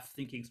staff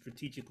thinking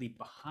strategically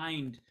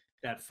behind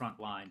that front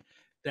line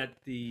that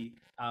the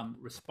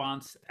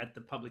response at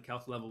the public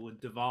health level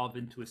would devolve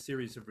into a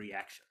series of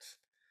reactions.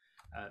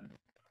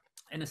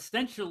 And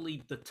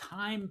essentially the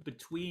time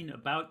between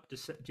about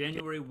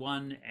January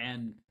 1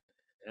 and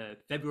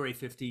February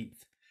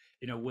 15th,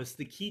 you know, was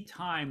the key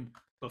time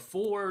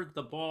before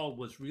the ball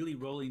was really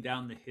rolling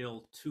down the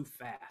hill too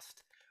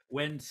fast,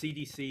 when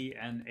CDC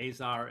and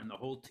AZAR and the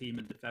whole team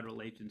and the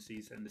federal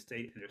agencies and the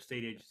state and their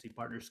state agency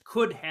partners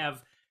could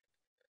have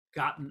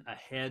gotten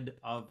ahead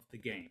of the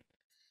game,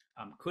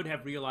 could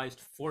have realized,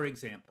 for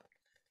example,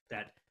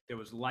 that there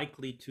was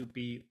likely to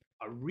be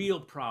a real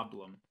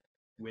problem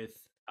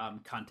with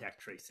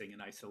contact tracing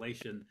and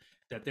isolation,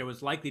 that there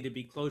was likely to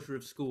be closure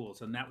of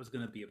schools, and that was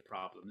going to be a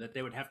problem, that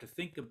they would have to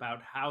think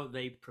about how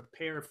they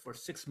prepare for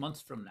 6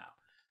 months from now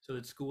so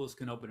that schools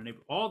can open in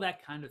April. All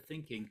that kind of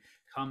thinking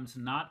comes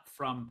not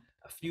from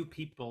a few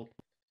people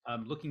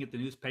looking at the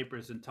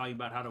newspapers and talking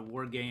about how to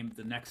war game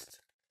the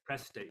next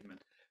press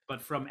statement, but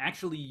from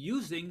actually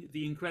using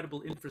the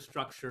incredible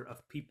infrastructure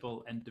of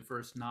people and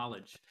diverse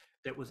knowledge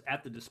that was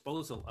at the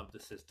disposal of the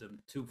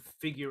system to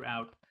figure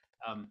out,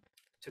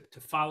 to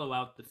follow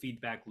out the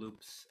feedback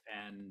loops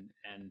and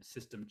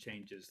system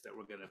changes that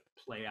were going to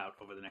play out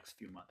over the next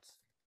few months.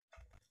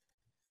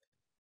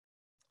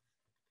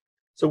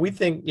 So we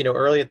think, you know,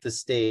 early at this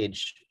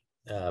stage,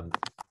 the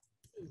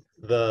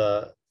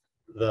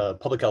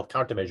public health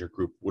countermeasure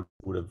group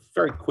would have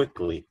very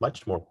quickly,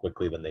 much more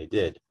quickly than they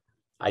did,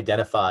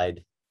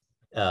 identified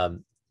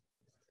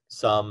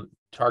some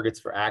targets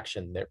for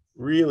action that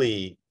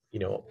really, you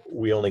know,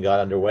 we only got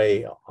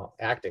underway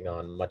acting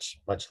on much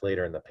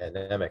later in the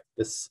pandemic.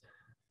 This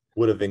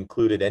would have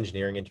included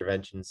engineering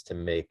interventions to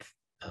make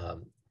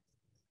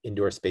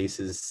indoor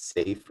spaces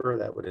safer.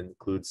 That would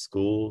include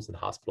schools and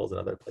hospitals and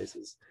other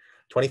places.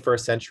 21st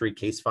century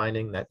case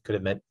finding, that could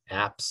have meant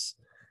apps.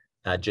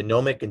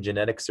 Genomic and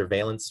genetic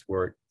surveillance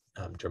were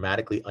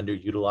dramatically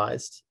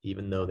underutilized,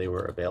 even though they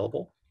were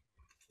available.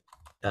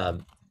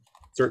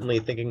 Certainly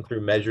thinking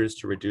through measures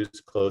to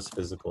reduce close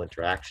physical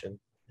interaction.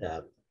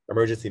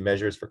 Emergency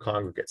measures for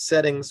congregate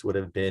settings would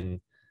have been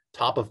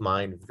top of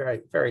mind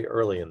very, very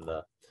early in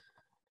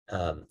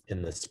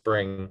the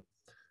spring.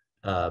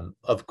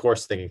 Of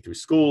course, thinking through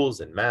schools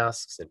and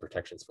masks and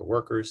protections for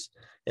workers,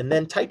 and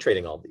then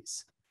titrating all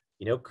these,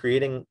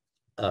 creating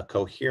a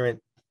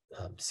coherent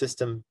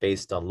system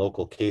based on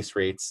local case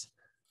rates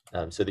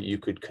so that you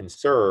could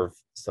conserve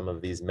some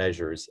of these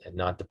measures and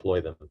not deploy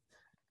them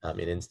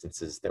in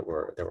instances that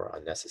were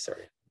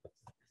unnecessary.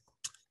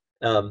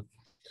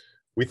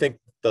 We think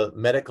the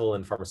medical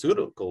and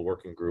pharmaceutical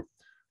working group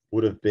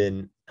would have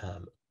been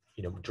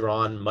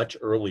drawn much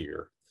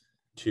earlier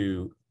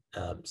to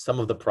some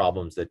of the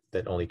problems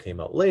that only came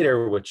out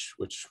later, which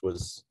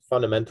was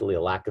fundamentally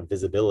a lack of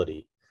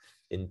visibility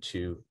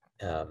into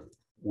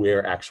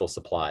where actual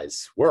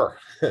supplies were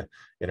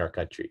in our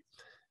country.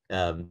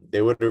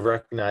 They would have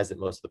recognized that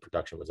most of the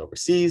production was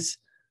overseas,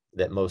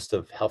 that most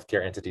of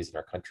healthcare entities in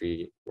our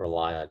country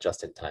rely on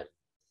just-in-time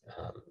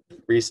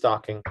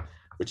restocking,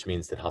 which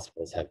means that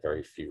hospitals have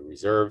very few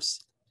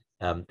reserves.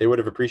 They would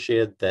have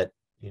appreciated that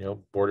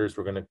borders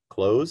were going to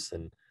close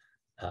and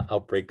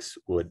outbreaks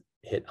would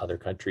hit other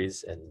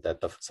countries, and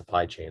that the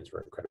supply chains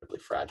were incredibly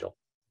fragile.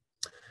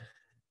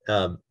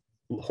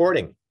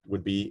 Hoarding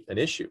would be an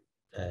issue,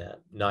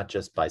 not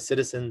just by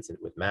citizens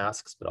with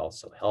masks, but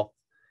also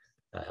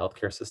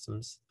healthcare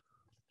systems.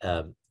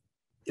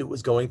 It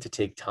was going to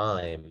take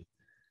time,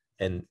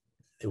 and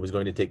it was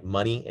going to take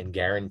money and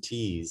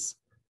guarantees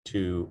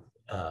to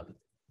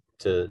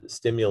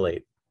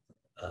stimulate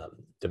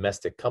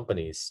domestic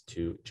companies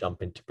to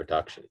jump into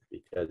production,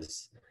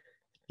 because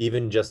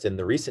even just in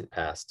the recent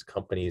past,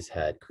 companies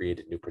had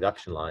created new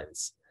production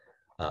lines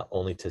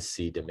only to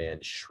see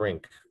demand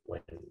shrink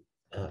when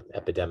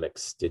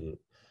epidemics didn't,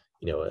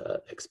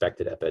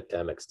 expected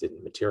epidemics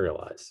didn't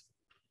materialize.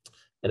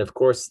 And of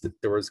course,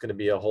 there was going to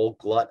be a whole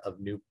glut of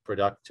new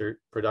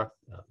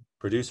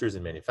producers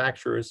and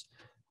manufacturers.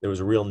 There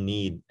was a real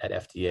need at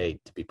FDA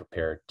to be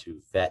prepared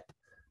to vet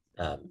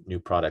new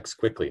products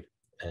quickly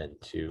and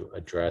to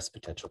address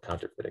potential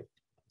counterfeiting.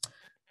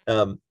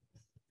 All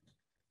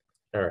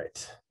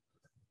right.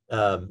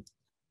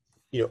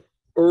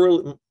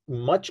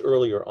 Much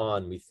earlier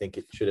on, we think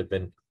it should have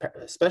been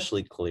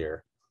especially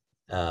clear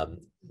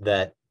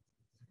that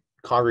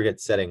congregate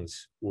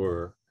settings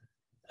were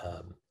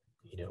a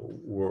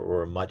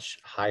much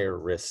higher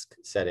risk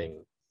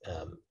setting,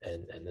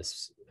 and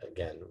this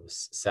again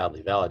was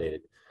sadly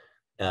validated.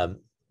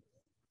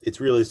 It's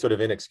really sort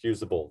of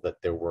inexcusable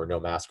that there were no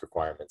mask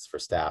requirements for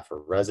staff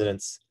or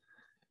residents,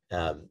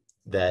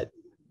 that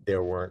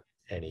there weren't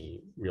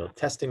any real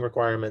testing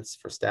requirements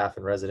for staff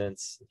and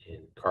residents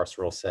in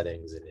carceral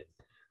settings and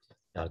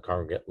in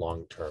congregate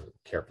long-term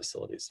care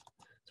facilities.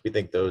 So we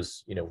think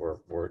those,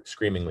 were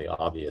screamingly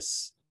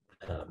obvious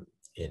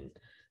in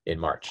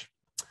March.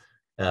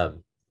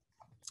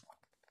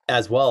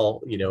 As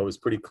well, it was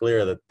pretty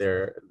clear that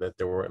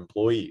there were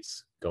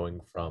employees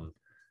going from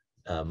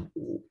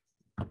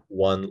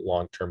one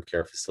long-term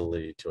care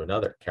facility to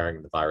another,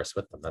 carrying the virus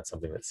with them. That's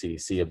something that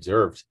CDC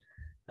observed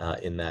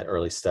in that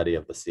early study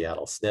of the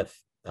Seattle SNF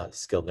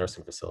skilled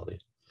nursing facility.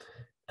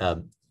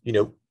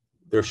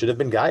 There should have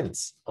been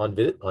guidance on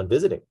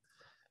visiting,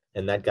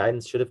 and that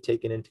guidance should have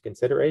taken into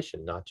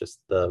consideration not just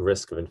the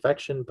risk of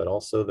infection, but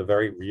also the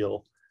very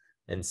real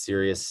and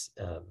serious,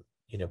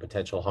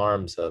 potential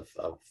harms of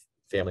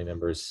family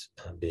members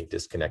being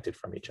disconnected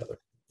from each other.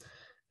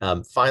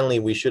 Finally,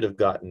 we should have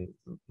gotten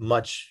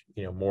much,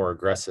 more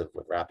aggressive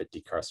with rapid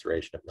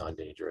decarceration of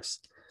non-dangerous,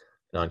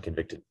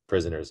 non-convicted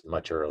prisoners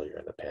much earlier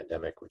in the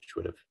pandemic, which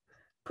would have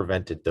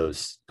prevented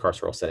those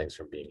carceral settings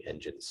from being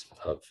engines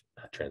of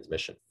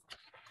transmission.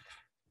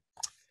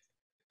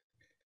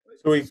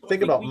 So we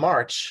think about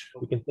March,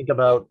 we can think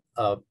about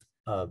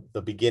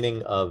the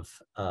beginning of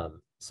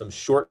some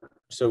short,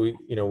 so we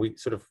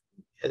sort of,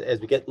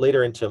 as we get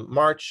later into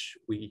March,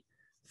 we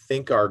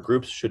think our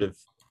groups should have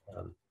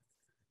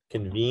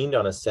convened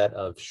on a set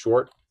of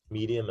short,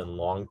 medium, and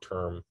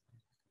long-term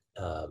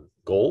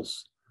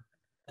goals.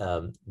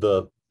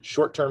 The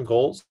short-term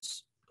goals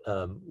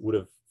would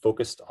have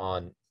focused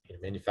on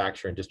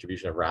manufacture and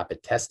distribution of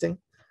rapid testing.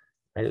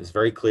 Right? It was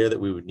very clear that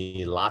we would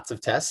need lots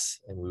of tests,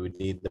 and we would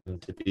need them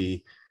to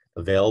be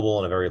available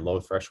on a very low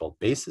threshold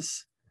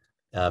basis.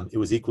 It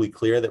was equally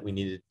clear that we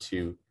needed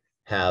to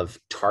have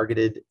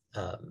targeted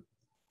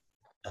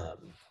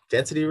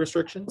density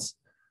restrictions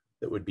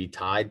that would be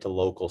tied to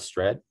local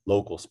spread.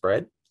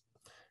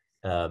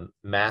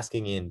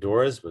 Masking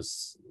indoors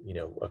was,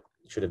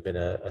 should have been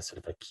a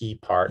sort of a key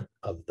part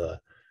of the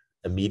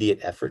immediate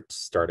efforts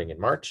starting in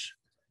March.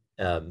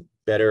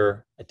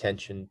 Better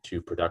attention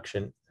to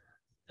production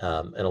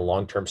and a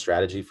long-term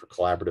strategy for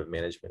collaborative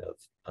management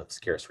of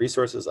scarce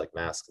resources like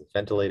masks and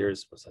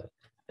ventilators was an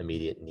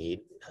immediate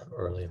need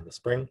early in the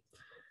spring.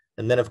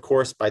 And then, of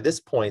course, by this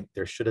point,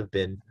 there should have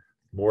been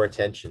more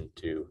attention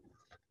to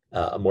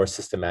a more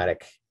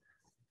systematic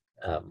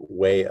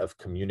way of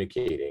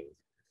communicating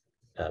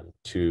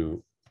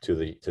to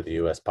the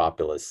U.S.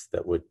 populace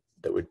that would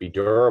be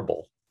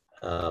durable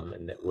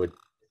and that would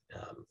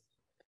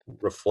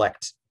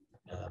reflect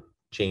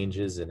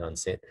changes in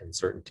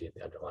uncertainty in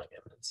the underlying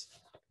evidence.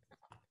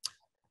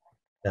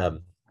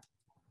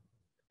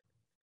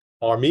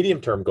 Our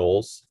medium-term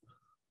goals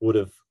would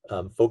have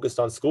focused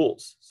on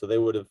schools. So they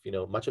would have,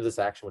 much of this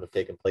action would have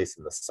taken place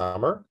in the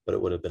summer, but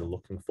it would have been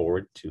looking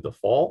forward to the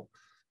fall.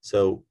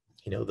 So,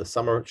 the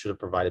summer should have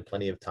provided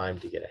plenty of time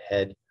to get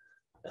ahead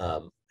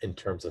in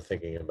terms of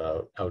thinking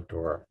about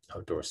outdoor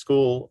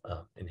school,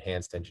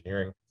 enhanced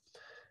engineering.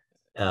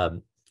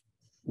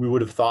 We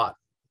would have thought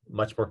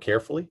much more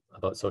carefully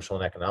about social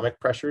and economic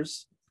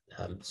pressures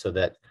so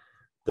that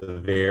the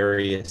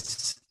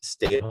various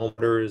stay-at-home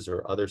orders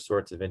or other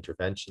sorts of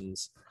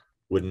interventions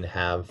wouldn't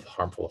have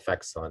harmful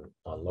effects on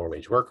lower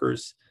wage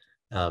workers.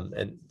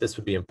 And this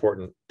would be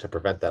important to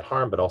prevent that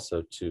harm, but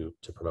also to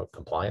promote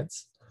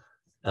compliance.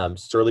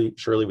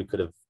 Surely we could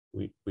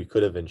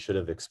have and should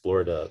have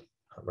explored a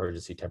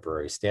emergency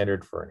temporary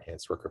standard for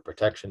enhanced worker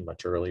protection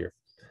much earlier.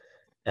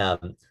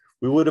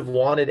 We would have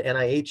wanted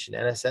NIH and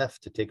NSF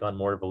to take on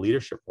more of a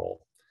leadership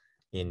role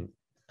in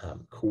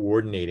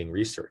coordinating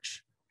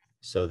research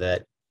so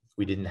that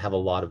we didn't have a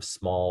lot of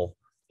small,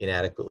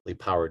 inadequately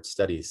powered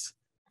studies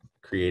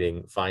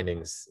creating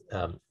findings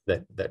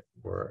that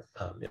were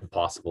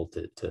impossible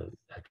to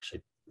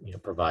actually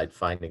provide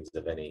findings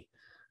of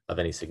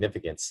any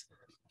significance.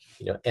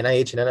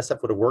 NIH and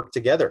NSF would have worked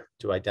together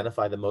to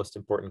identify the most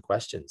important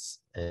questions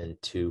and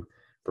to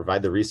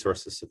provide the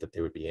resources so that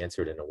they would be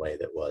answered in a way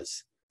that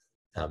was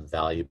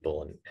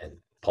valuable and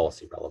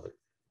policy relevant.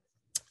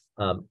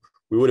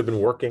 We would have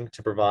been working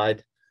to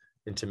provide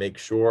and to make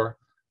sure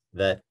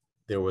that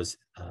there was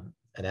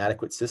an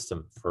adequate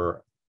system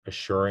for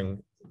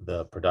assuring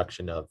the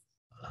production of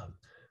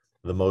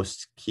the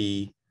most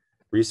key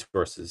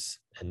resources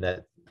and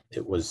that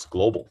it was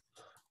global.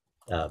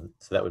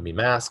 So that would be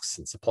masks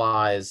and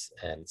supplies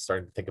and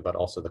starting to think about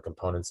also the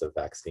components of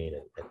vaccine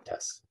and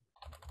tests.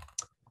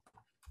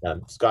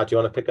 Scott, do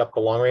you want to pick up the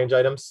long range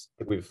items?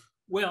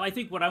 Well, I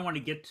think what I want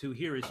to get to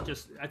here is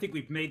I think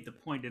we've made the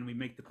point, and we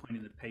make the point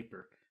in the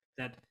paper,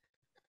 that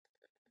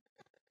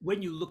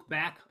when you look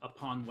back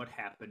upon what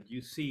happened, you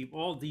see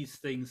all these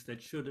things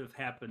that should have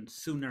happened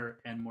sooner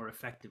and more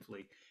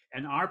effectively.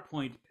 And our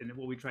point, and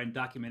what we try and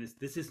document, is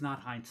this is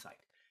not hindsight.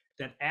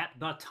 That at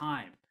the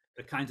time,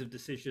 the kinds of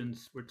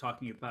decisions we're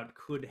talking about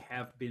could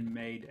have been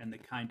made, and the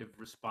kind of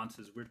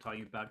responses we're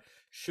talking about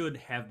should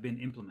have been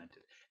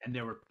implemented. And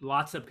there were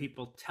lots of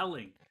people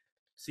telling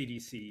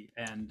CDC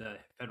and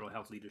federal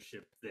health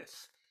leadership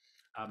this.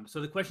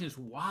 So the question is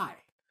why?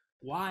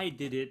 Why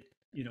did it,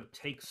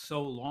 take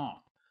so long?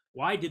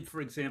 Why did,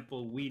 for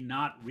example, we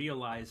not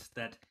realize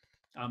that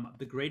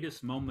the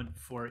greatest moment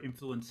for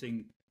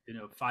influencing,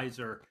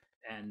 Pfizer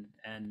and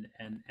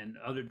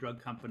other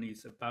drug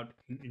companies about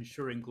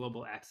ensuring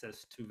global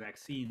access to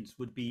vaccines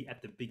would be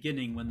at the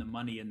beginning when the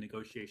money and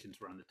negotiations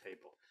were on the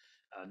table,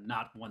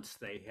 not once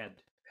they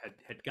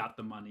had got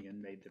the money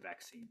and made the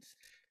vaccines?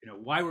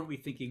 Why weren't we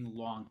thinking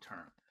long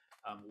term?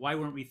 Why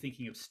weren't we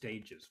thinking of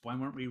stages? Why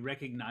weren't we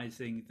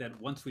recognizing that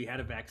once we had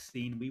a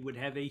vaccine, we would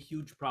have a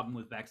huge problem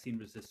with vaccine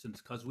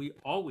resistance, because we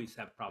always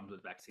have problems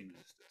with vaccine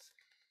resistance?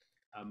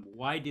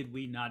 Why did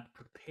we not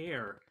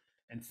prepare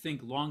and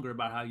think longer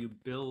about how you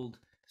build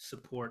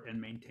support and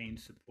maintain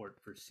support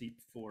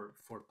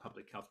for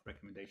public health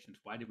recommendations?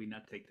 Why did we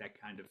not take that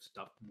kind of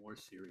stuff more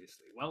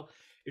seriously? Well,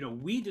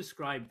 we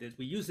describe this,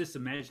 we use this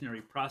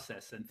imaginary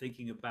process and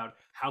thinking about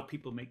how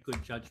people make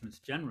good judgments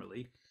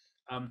generally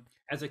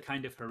as a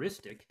kind of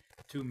heuristic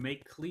to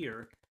make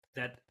clear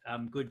that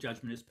good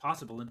judgment is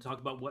possible, and talk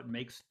about what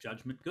makes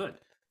judgment good.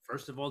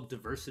 First of all,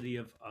 diversity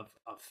of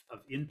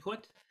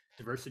input,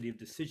 diversity of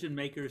decision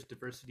makers,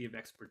 diversity of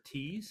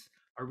expertise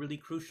are really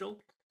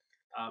crucial.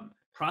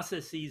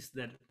 Processes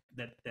that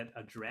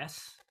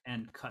address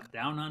and cut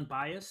down on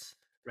bias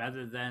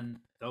rather than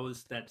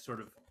those that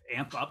sort of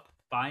amp up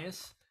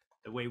bias,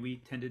 the way we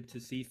tended to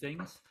see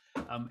things.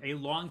 A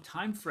long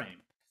time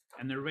frame,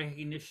 and the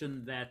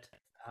recognition that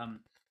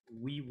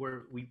we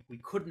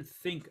couldn't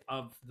think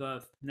of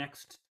the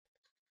next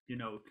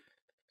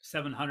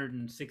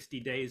 760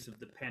 days of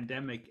the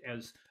pandemic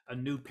as a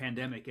new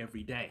pandemic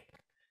every day,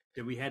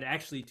 that we had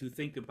actually to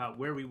think about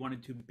where we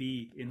wanted to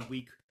be in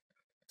week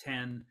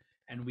 10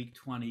 and week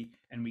 20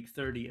 and week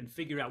 30 and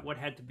figure out what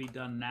had to be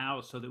done now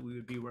so that we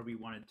would be where we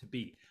wanted to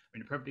be. I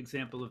mean, a perfect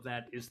example of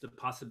that is the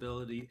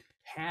possibility,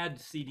 had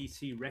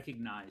CDC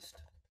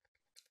recognized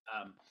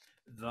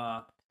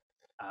the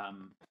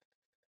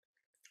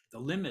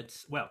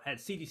limits, had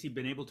CDC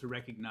been able to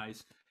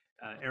recognize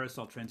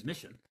aerosol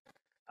transmission,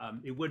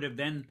 it would have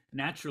then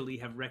naturally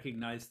have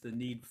recognized the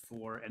need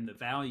for and the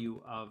value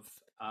of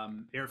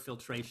air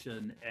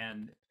filtration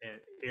and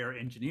air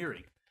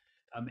engineering.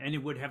 And it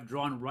would have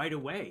drawn right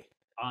away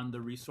on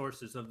the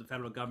resources of the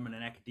federal government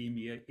and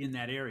academia in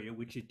that area,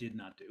 which it did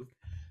not do.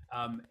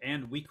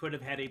 And we could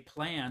have had a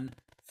plan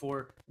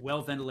for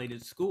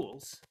well-ventilated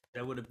schools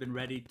that would have been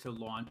ready to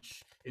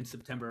launch in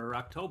September or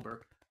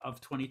October of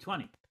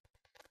 2020.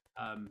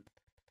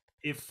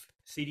 If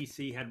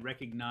CDC had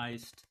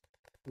recognized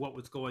what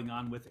was going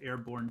on with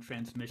airborne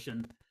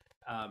transmission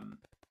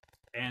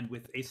and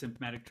with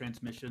asymptomatic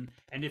transmission,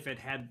 and if it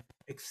had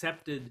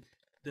accepted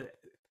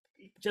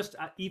just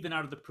even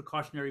out of the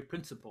precautionary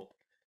principle,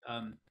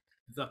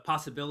 the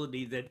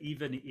possibility that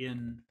even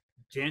in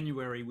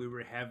January we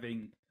were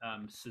having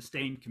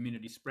sustained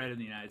community spread in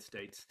the United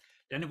States,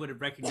 then it would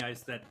have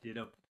recognized that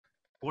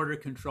border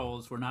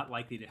controls were not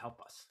likely to help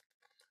us,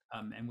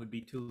 and would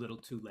be too little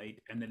too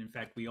late, and that in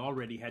fact we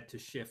already had to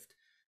shift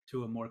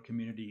to a more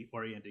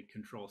community-oriented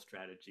control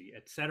strategy,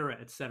 et cetera,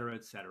 et cetera,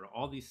 et cetera.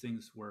 All these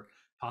things were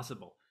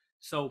possible.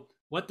 So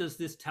what does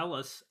this tell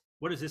us?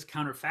 What does this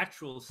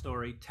counterfactual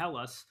story tell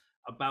us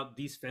about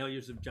these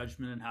failures of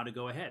judgment and how to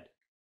go ahead?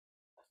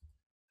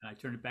 And I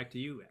turn it back to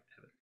you, Evan.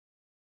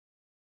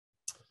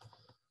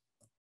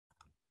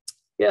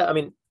 Yeah, I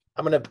mean,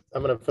 I'm gonna,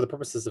 for the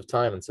purposes of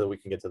time, and so we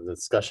can get to the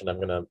discussion, I'm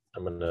gonna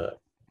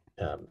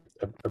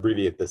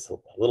abbreviate this a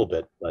little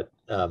bit, but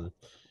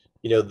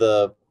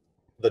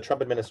the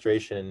Trump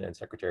administration and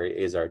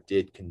Secretary Azar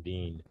did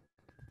convene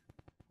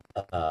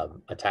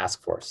a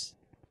task force.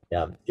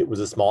 It was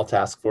a small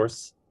task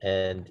force,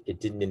 and it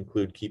didn't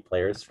include key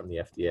players from the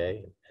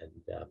FDA and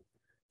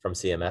from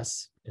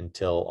CMS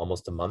until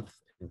almost a month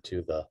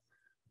into the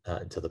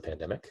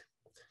pandemic.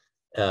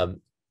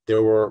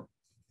 There were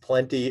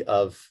plenty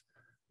of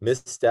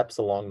missteps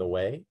along the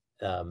way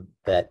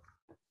that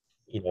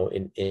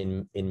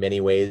in many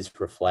ways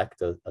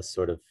reflect a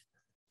sort of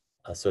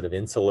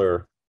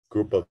insular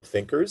group of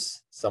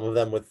thinkers, some of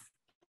them with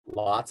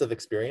lots of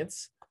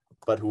experience,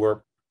 but who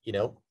were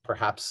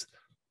perhaps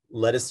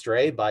led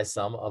astray by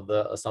some of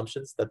the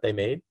assumptions that they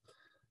made.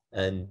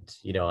 And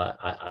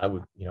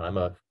I'm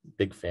a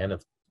big fan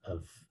of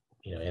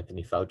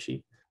Anthony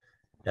Fauci,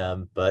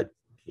 but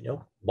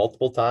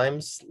multiple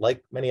times,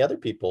 like many other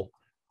people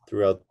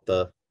throughout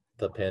the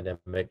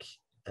pandemic,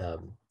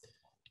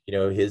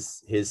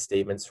 his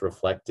statements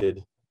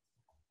reflected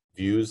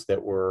views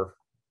that were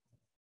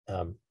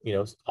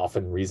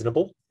often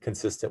reasonable,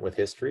 consistent with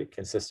history,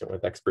 consistent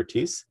with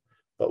expertise,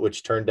 but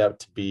which turned out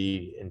to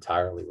be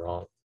entirely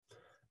wrong.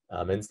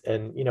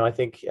 And I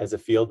think as a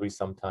field, we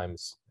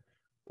sometimes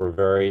were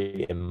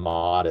very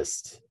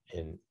immodest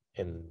in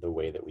the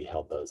way that we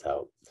held those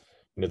out.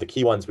 The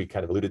key ones we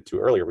kind of alluded to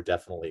earlier were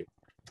definitely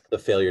the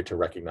failure to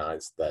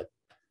recognize that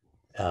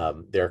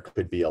there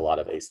could be a lot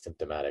of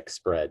asymptomatic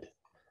spread.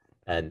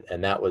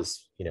 And that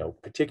was,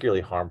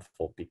 particularly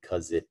harmful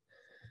because it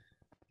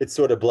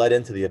sort of bled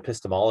into the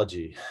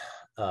epistemology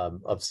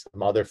of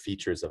some other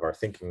features of our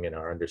thinking and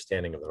our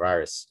understanding of the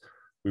virus.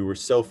 We were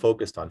so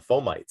focused on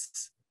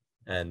fomites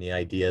and the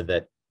idea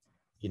that,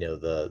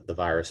 the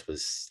virus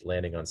was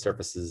landing on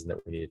surfaces and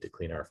that we needed to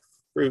clean our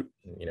fruit,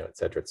 et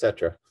cetera, et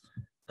cetera.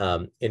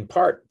 In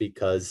part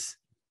because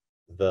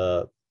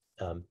the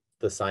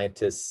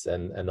scientists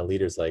and the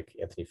leaders like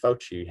Anthony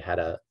Fauci had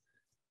a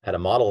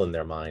model in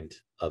their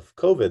mind of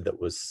COVID that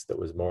was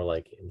more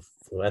like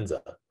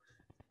influenza,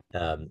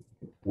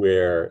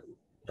 where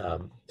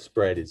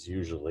spread is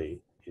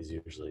usually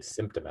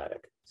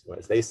symptomatic. So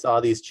as they saw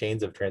these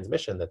chains of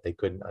transmission that they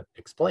couldn't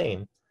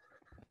explain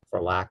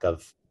for lack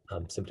of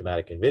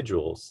symptomatic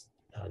individuals,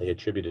 they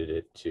attributed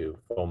it to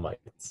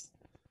fomites.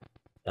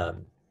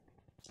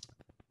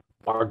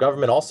 Our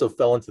government also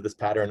fell into this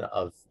pattern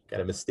of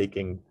kind of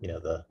mistaking,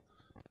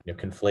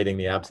 conflating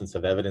the absence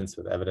of evidence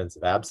with evidence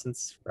of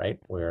absence, right?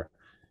 Where,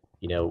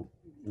 it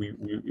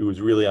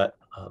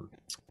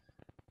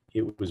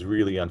was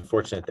really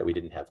unfortunate that we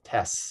didn't have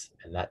tests,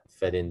 and that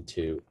fed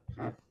into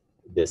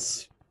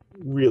this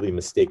really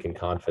mistaken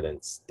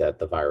confidence that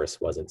the virus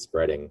wasn't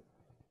spreading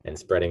and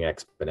spreading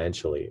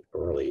exponentially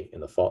early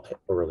in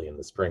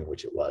the spring,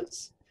 which it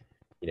was.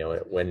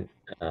 When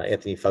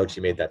Anthony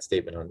Fauci made that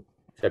statement on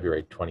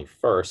February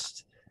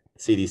 21st,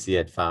 CDC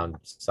had found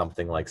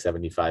something like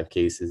 75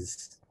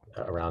 cases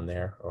around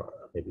there, or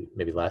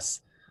maybe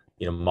less.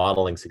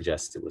 Modeling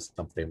suggests it was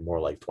something more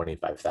like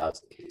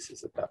 25,000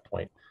 cases at that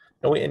point.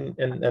 And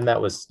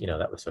that was,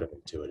 that was sort of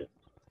intuitive.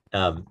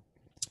 I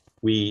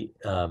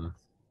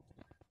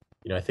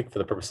think for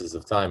the purposes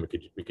of time,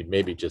 we could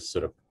maybe just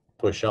sort of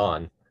push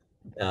on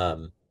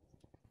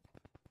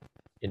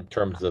in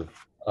terms of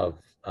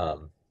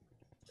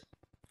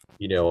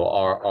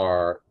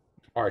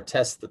our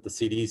test that the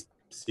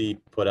CDC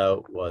put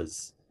out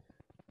was,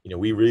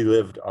 we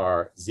relived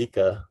our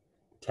Zika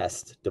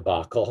test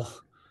debacle,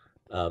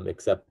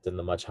 except in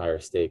the much higher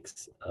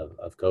stakes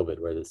of COVID,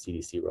 where the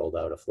CDC rolled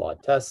out a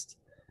flawed test,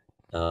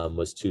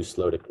 was too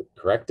slow to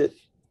correct it,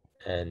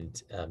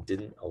 and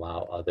didn't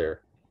allow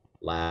other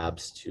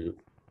labs to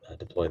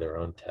deploy their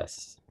own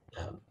tests.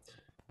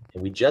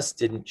 And we just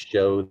didn't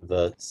show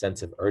the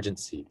sense of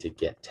urgency to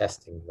get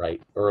testing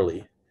right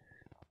early,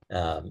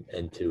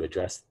 and to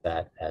address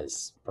that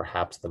as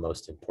perhaps the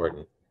most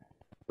important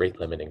rate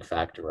limiting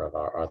factor of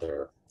our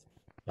other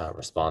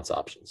response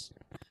options.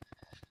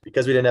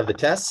 Because we didn't have the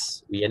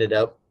tests, we ended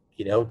up,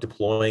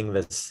 deploying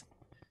this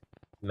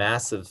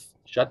massive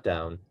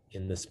shutdown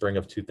in the spring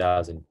of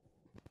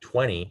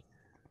 2020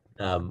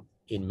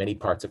 in many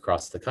parts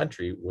across the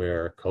country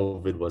where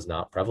COVID was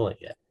not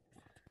prevalent yet.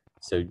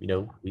 So, there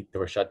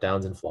were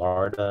shutdowns in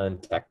Florida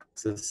and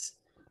Texas,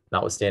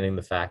 notwithstanding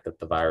the fact that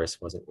the virus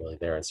wasn't really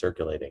there and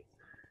circulating.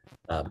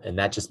 And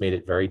that just made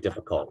it very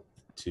difficult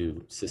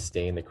to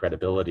sustain the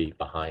credibility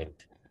behind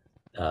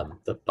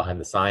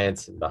the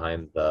science and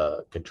behind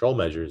the control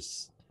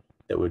measures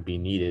that would be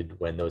needed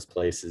when those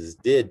places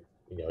did,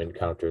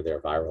 encounter their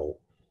viral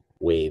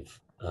wave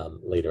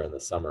later in the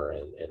summer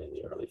and in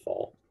the early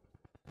fall.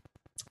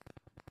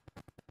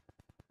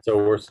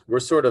 So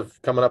we're sort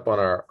of coming up on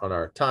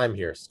our time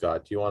here,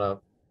 Scott. Do you want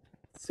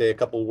to say a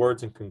couple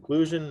words in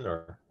conclusion,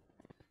 or?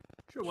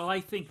 Sure. Well, I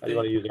think how do you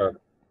want to use our?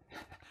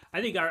 I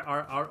think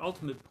our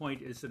ultimate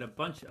point is that a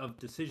bunch of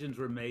decisions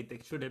were made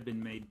that should have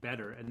been made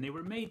better, and they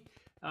were made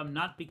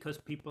not because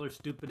people are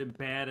stupid and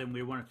bad and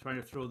we want to try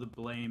to throw the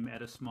blame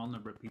at a small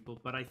number of people,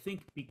 but I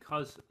think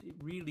because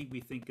really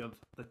we think of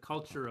the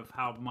culture of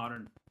how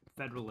modern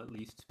federal, at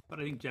least, but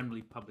I think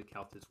generally public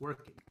health is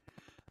working.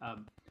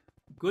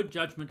 Good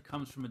judgment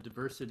comes from a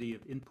diversity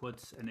of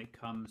inputs, and it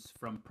comes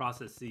from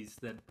processes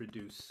that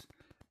reduce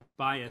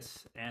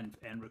bias and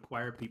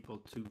require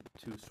people to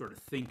sort of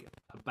think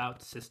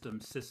about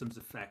systems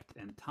effect,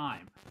 and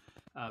time.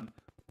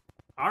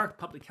 Our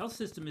public health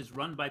system is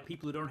run by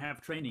people who don't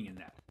have training in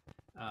that.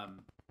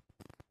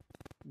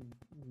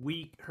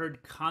 We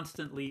heard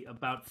constantly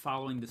about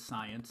following the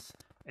science,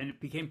 and it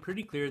became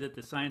pretty clear that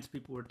the science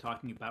people were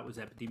talking about was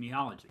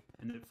epidemiology,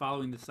 and that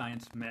following the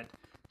science meant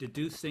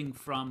deducing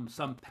from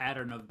some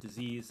pattern of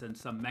disease and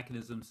some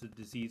mechanisms of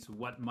disease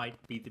what might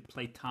be the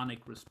Platonic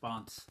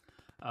response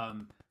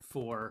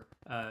for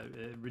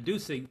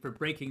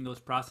breaking those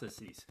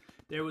processes.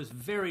 There was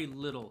very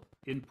little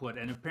input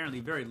and apparently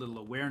very little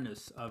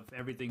awareness of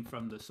everything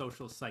from the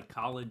social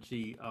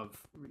psychology of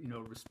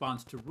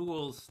response to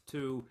rules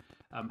to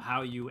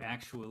how you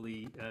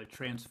actually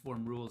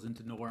transform rules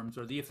into norms,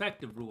 or the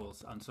effect of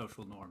rules on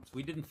social norms.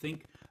 We didn't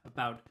think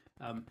about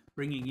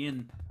bringing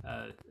in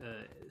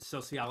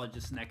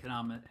sociologists and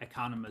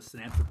economists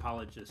and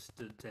anthropologists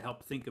to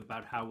help think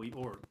about how we,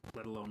 or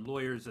let alone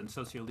lawyers and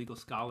socio-legal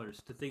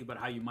scholars, to think about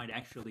how you might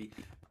actually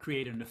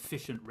create an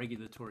efficient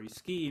regulatory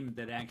scheme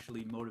that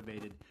actually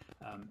motivated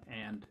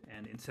and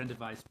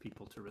incentivized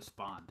people to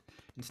respond.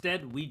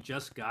 Instead, we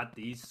just got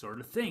these sort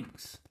of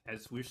things,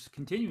 as we're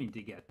continuing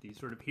to get these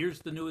sort of, here's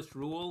the newest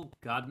rule,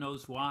 God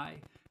knows why,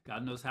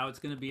 God knows how it's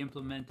going to be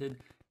implemented.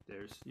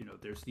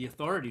 There's the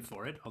authority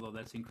for it, although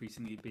that's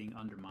increasingly being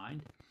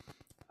undermined.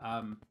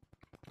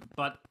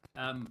 But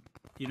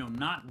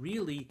not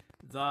really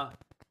the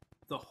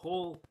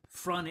whole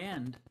front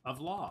end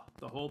of law,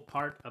 the whole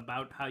part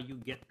about how you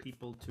get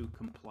people to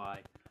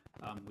comply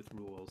with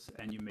rules,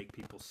 and you make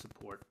people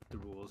support the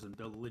rules and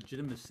build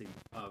legitimacy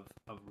of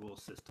rule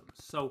systems.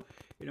 So,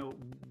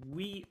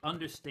 we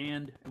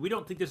understand, we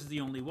don't think this is the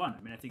only one.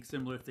 I mean, I think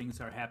similar things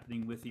are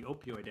happening with the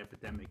opioid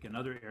epidemic and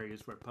other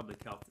areas where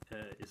public health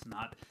is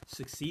not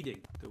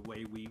succeeding the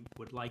way we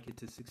would like it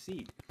to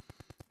succeed.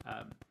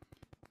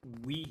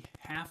 We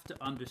have to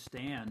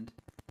understand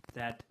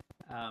that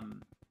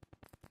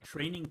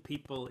training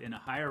people in a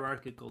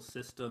hierarchical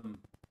system,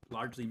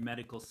 largely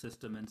medical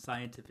system and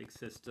scientific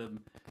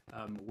system,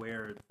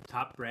 where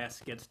top brass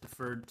gets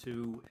deferred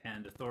to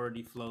and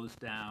authority flows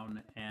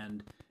down,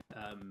 and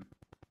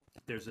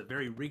there's a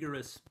very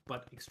rigorous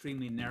but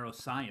extremely narrow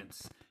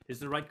science, is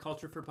the right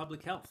culture for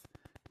public health.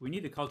 We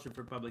need a culture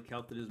for public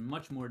health that is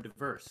much more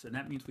diverse, and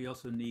that means we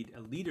also need a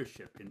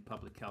leadership in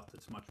public health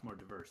that's much more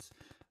diverse.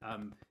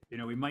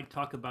 We might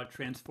talk about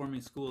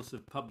transforming schools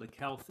of public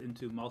health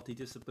into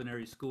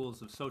multidisciplinary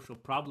schools of social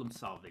problem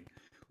solving.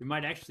 We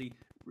might actually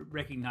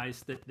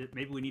recognize that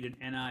maybe we need an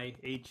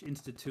NIH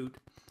Institute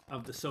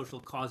of the social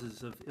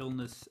causes of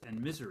illness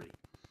and misery.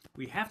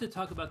 We have to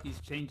talk about these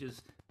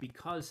changes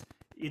because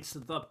it's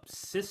the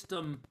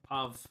system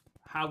of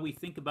how we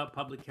think about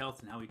public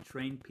health and how we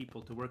train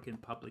people to work in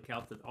public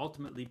health that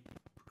ultimately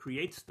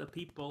creates the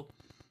people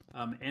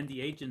and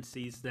the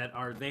agencies that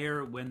are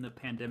there when the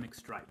pandemic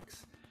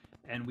strikes.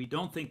 And we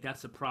don't think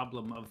that's a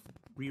problem of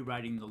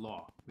rewriting the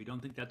law. We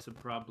don't think that's a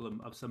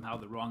problem of somehow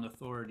the wrong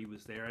authority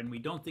was there. And we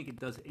don't think it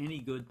does any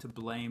good to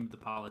blame the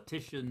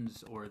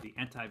politicians or the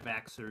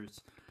anti-vaxxers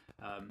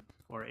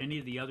or any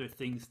of the other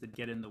things that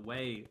get in the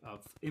way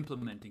of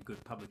implementing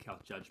good public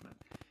health judgment.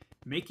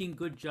 Making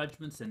good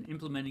judgments and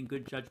implementing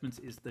good judgments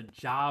is the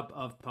job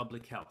of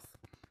public health.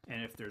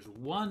 And if there's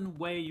one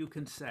way you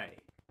can say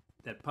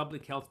that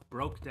public health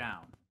broke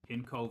down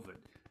in COVID,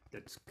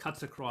 that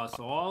cuts across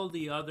all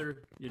the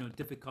other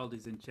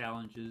difficulties and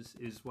challenges,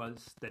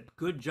 was that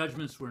good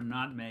judgments were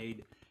not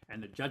made,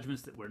 and the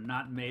judgments that were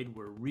not made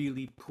were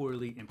really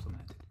poorly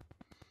implemented.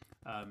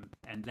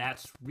 And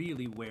that's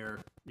really where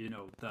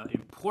the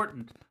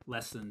important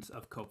lessons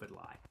of COVID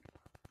lie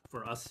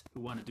for us who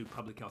want to do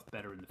public health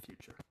better in the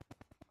future.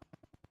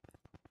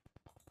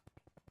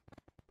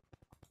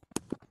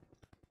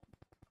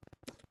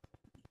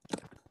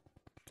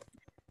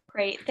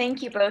 Great.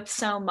 Thank you both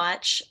so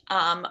much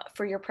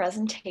for your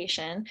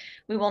presentation.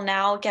 We will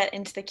now get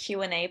into the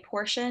Q&A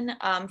portion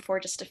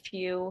for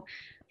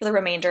the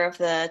remainder of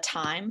the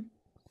time.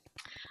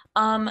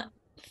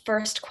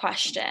 First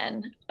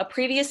question. A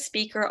previous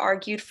speaker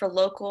argued for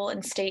local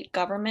and state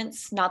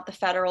governments, not the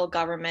federal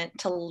government,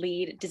 to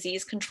lead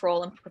disease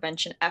control and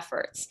prevention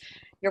efforts.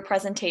 Your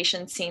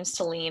presentation seems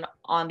to lean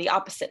on the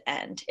opposite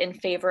end, in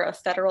favor of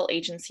federal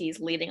agencies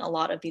leading a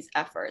lot of these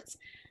efforts.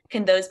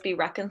 Can those be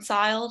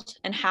reconciled?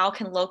 And how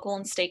can local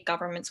and state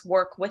governments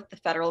work with the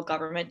federal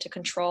government to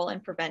control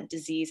and prevent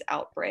disease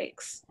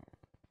outbreaks?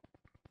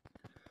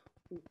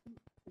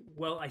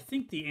 Well, I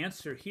think the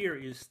answer here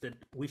is that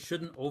we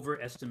shouldn't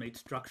overestimate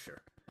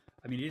structure.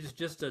 I mean, it is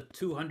just a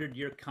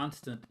 200-year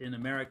constant in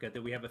America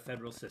that we have a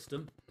federal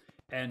system,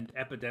 and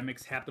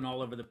epidemics happen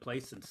all over the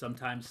place, and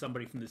sometimes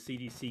somebody from the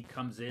CDC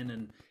comes in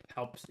and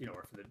helps,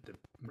 or the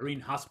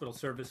Marine Hospital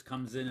Service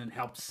comes in and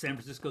helps San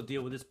Francisco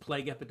deal with this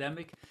plague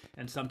epidemic,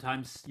 and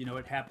sometimes,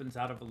 it happens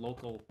out of a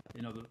local,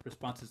 the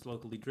response is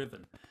locally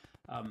driven.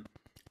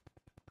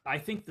 I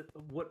think that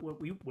what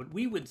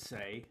we would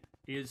say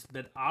is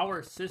that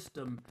our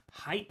system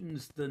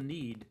heightens the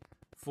need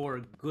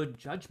for good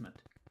judgment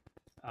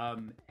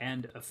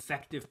and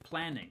effective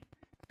planning,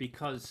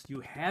 because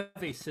you have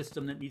a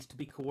system that needs to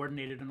be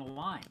coordinated and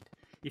aligned.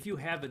 If you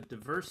have a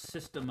diverse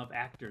system of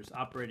actors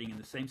operating in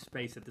the same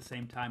space at the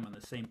same time on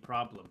the same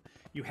problem,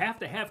 you have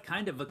to have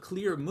kind of a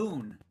clear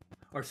moon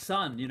or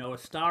sun, a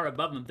star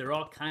above them they're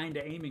all kind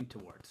of aiming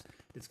towards.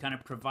 It's kind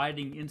of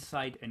providing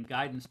insight and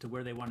guidance to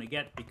where they want to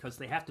get, because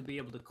they have to be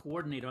able to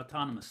coordinate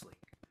autonomously.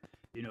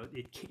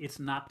 It's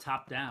not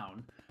top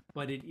down,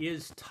 but it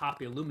is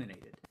top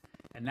illuminated.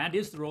 And that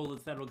is the role of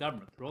the federal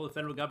government. The role of the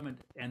federal government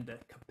and the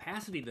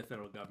capacity of the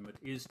federal government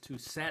is to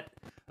set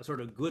a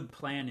sort of good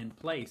plan in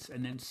place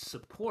and then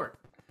support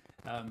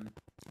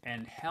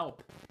and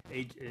help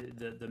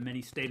the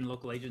many state and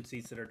local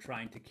agencies that are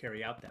trying to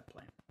carry out that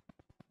plan.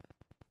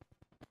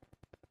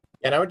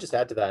 And I would just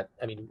add to that,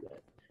 I mean,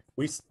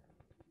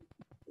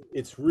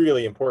 it's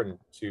really important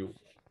to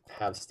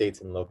have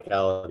states and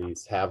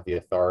localities have the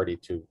authority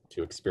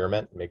to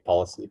experiment and make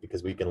policy,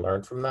 because we can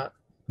learn from that.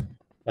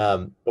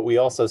 But we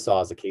also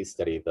saw as a case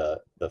study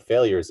the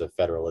failures of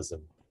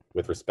federalism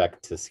with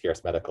respect to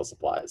scarce medical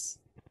supplies.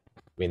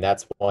 I mean,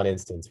 that's one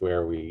instance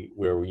where we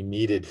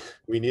needed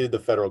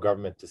the federal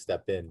government to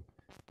step in.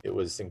 It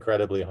was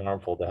incredibly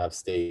harmful to have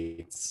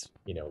states,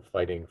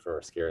 fighting for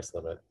a scarce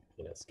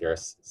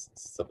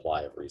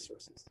supply of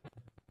resources.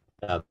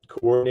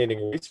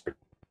 Coordinating research,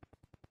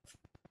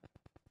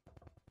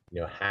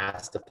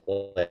 has to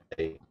play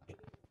an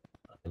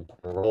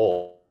important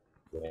role.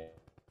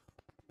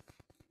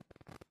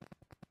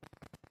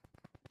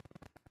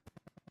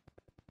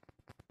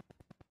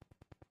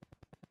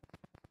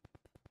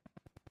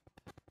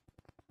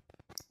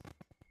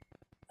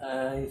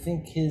 I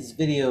think his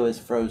video is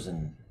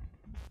frozen.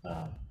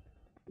 We'll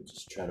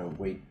just try to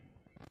wait,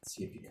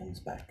 see if he comes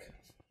back.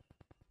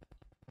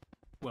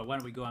 Well, why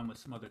don't we go on with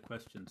some other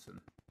questions?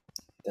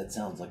 That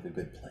sounds like a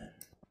good plan.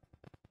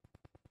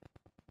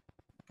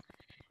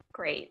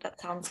 Great, that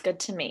sounds good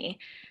to me.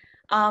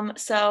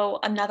 So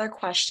another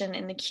question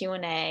in the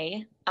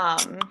Q&A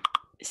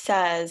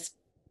says,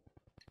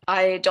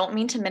 I don't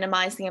mean to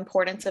minimize the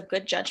importance of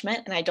good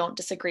judgment, and I don't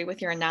disagree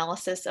with your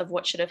analysis of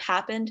what should have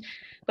happened,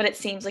 but it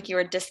seems like you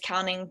are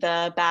discounting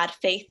the bad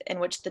faith in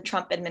which the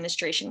Trump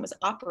administration was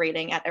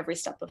operating at every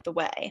step of the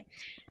way.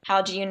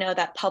 How do you know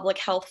that public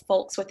health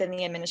folks within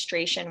the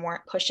administration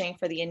weren't pushing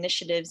for the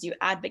initiatives you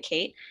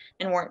advocate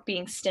and weren't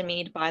being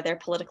stymied by their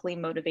politically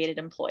motivated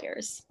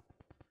employers?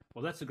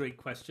 Well, that's a great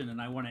question,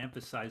 and I want to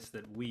emphasize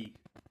that we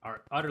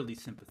are utterly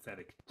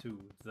sympathetic to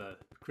the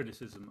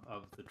criticism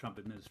of the Trump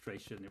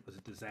administration. It was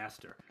a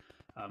disaster.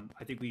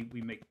 I think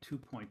we make 2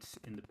 points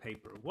in the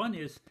paper. One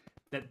is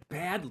that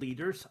bad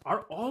leaders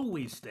are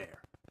always there.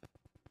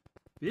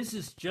 This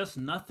is just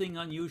nothing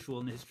unusual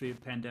in the history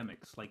of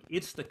pandemics. Like,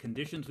 it's the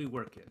conditions we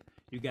work in.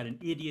 You got an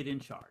idiot in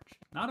charge.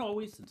 Not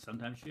always, and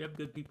sometimes you have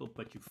good people,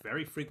 but you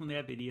very frequently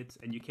have idiots,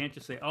 and you can't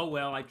just say, oh,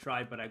 well, I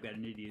tried, but I've got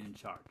an idiot in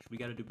charge. We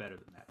got to do better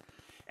than that.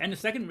 And the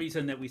second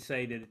reason that we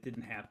say that it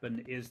didn't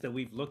happen is that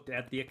we've looked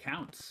at the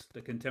accounts,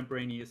 the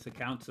contemporaneous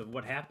accounts of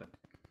what happened,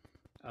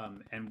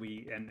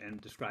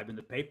 and describe in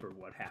the paper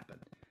what happened.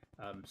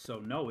 So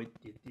no,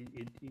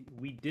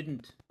 we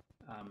didn't.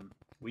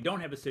 We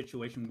don't have a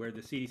situation where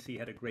the CDC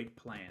had a great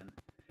plan,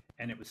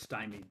 and it was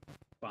stymied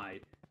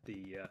by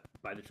the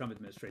Trump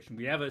administration.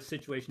 We have a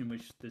situation in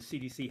which the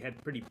CDC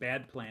had pretty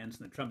bad plans,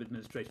 and the Trump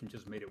administration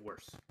just made it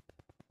worse.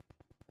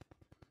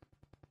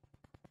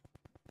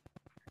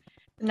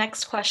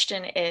 Next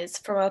question is,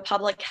 from a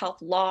public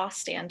health law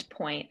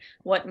standpoint,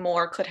 what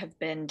more could have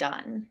been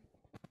done?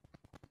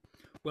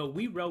 Well,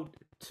 we wrote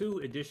 2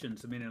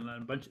 editions. I mean,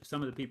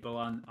 some of the people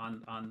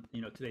on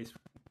today's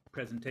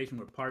presentation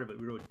were part of it.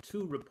 We wrote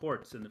 2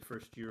 reports in the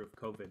first year of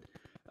COVID,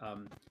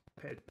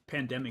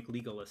 pandemic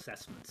legal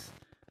assessments,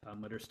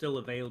 that are still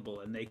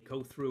available, and they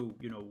go through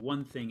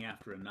one thing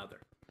after another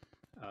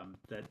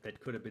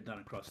that could have been done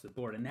across the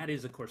board. And that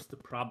is, of course, the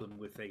problem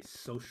with a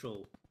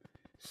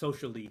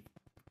socially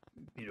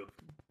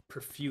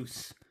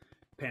profuse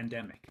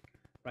pandemic,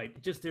 right?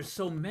 Just there's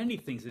so many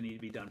things that need to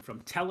be done,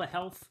 from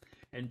telehealth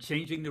and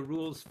changing the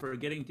rules for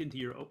getting into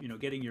your,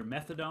 getting your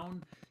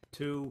methadone,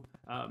 to,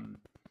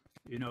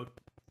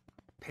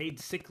 paid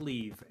sick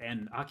leave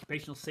and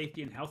occupational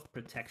safety and health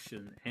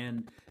protection,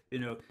 and,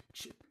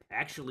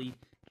 actually,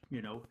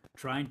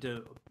 trying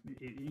to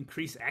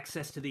increase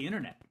access to the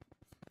internet.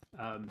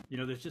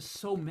 There's just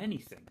so many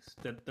things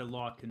that the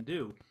law can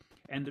do.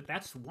 And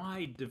that's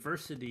why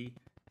diversity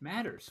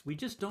matters. We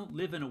just don't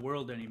live in a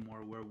world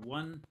anymore where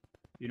one,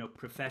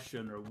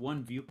 profession or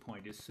one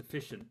viewpoint is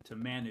sufficient to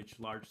manage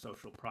large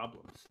social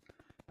problems.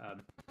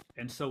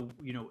 And so,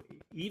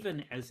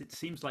 even as it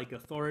seems like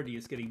authority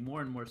is getting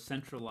more and more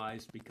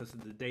centralized because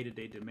of the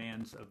day-to-day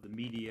demands of the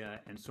media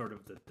and sort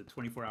of the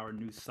 24-hour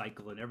news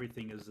cycle, and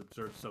everything is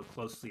observed so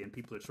closely, and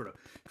people are sort of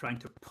trying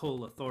to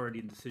pull authority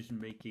and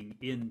decision-making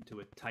into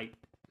a tight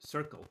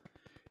circle,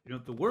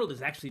 the world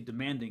is actually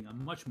demanding a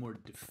much more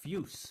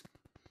diffuse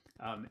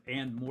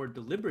and more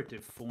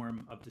deliberative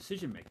form of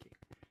decision-making.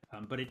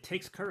 But it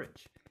takes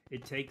courage.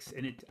 It takes,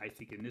 I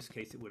think in this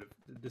case,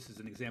 this is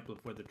an example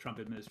of where the Trump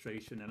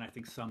administration, and I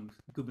think some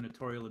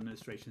gubernatorial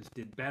administrations,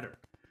 did better,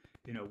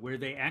 where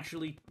they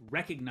actually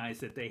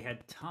recognized that they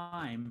had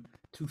time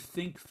to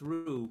think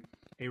through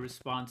a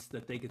response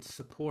that they could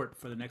support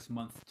for the next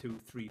month, 2,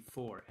 3,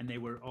 4. And they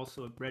were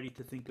also ready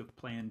to think of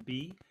plan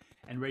B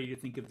and ready to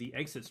think of the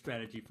exit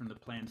strategy from the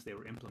plans they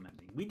were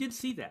implementing. We did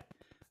see that.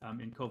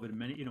 In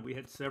COVID, we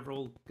had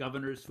several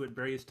governors who at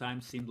various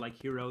times seemed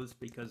like heroes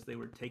because they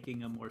were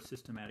taking a more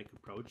systematic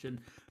approach, and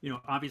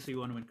obviously we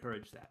want to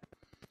encourage that.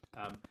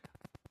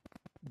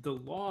 The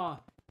law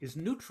is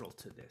neutral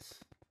to this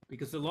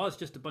because the law is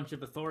just a bunch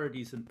of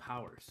authorities and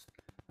powers.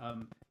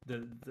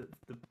 The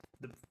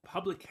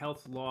public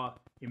health law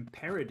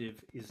imperative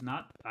is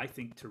not, I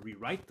think, to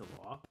rewrite the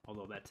law,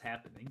 although that's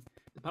happening.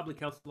 The public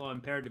health law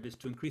imperative is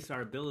to increase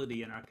our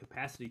ability and our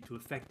capacity to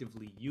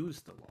effectively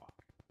use the law.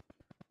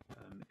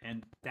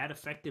 And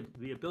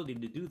the ability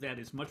to do that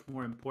is much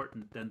more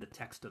important than the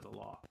text of the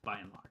law, by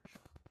and large.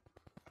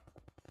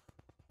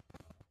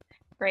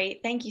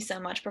 Great. Thank you so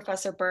much,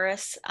 Professor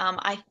Burris.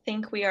 I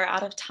think we are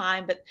out of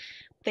time, but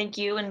thank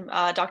you and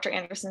Dr.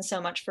 Anderson so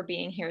much for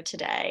being here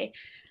today.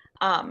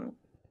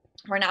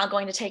 We're now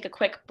going to take a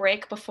quick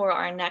break before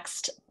our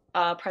next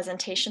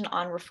presentation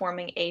on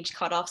reforming age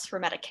cutoffs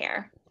for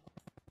Medicare.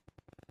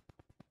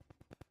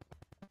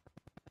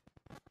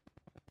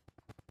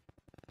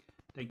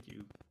 Thank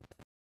you.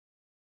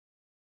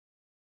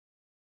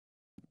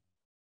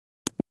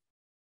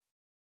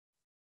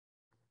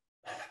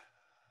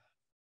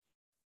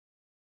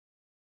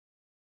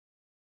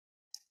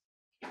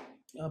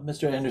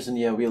 Mr. Anderson,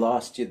 yeah, we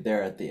lost you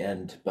there at the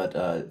end, but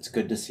it's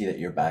good to see that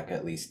you're back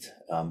at least.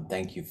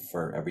 Thank you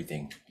for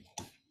everything.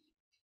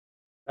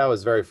 That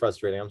was very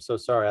frustrating. I'm so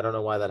sorry. I don't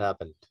know why that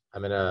happened.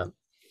 I'm in a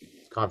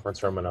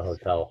conference room in a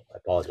hotel. I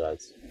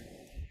apologize.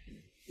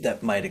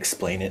 That might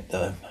explain it.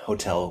 The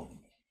hotel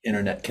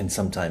internet can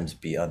sometimes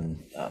be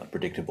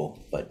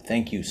unpredictable, but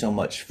thank you so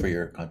much for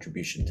your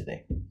contribution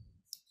today.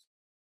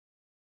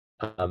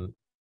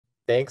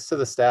 Thanks to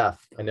the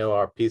staff. I know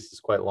our piece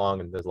is quite long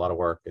and there's a lot of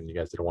work, and you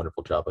guys did a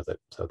wonderful job with it.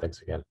 So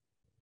thanks again.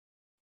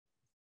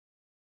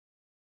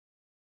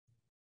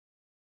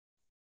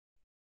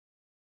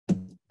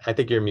 I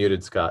think you're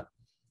muted, Scott.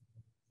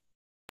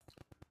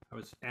 I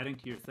was adding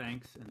to your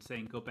thanks and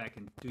saying, go back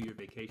and do your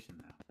vacation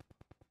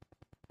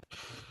now.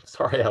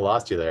 Sorry, I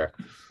lost you there.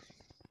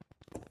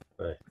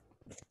 But,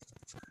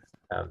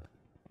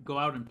 go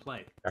out and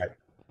play. All right.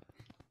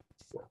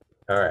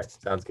 All right.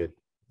 Sounds good.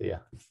 See ya.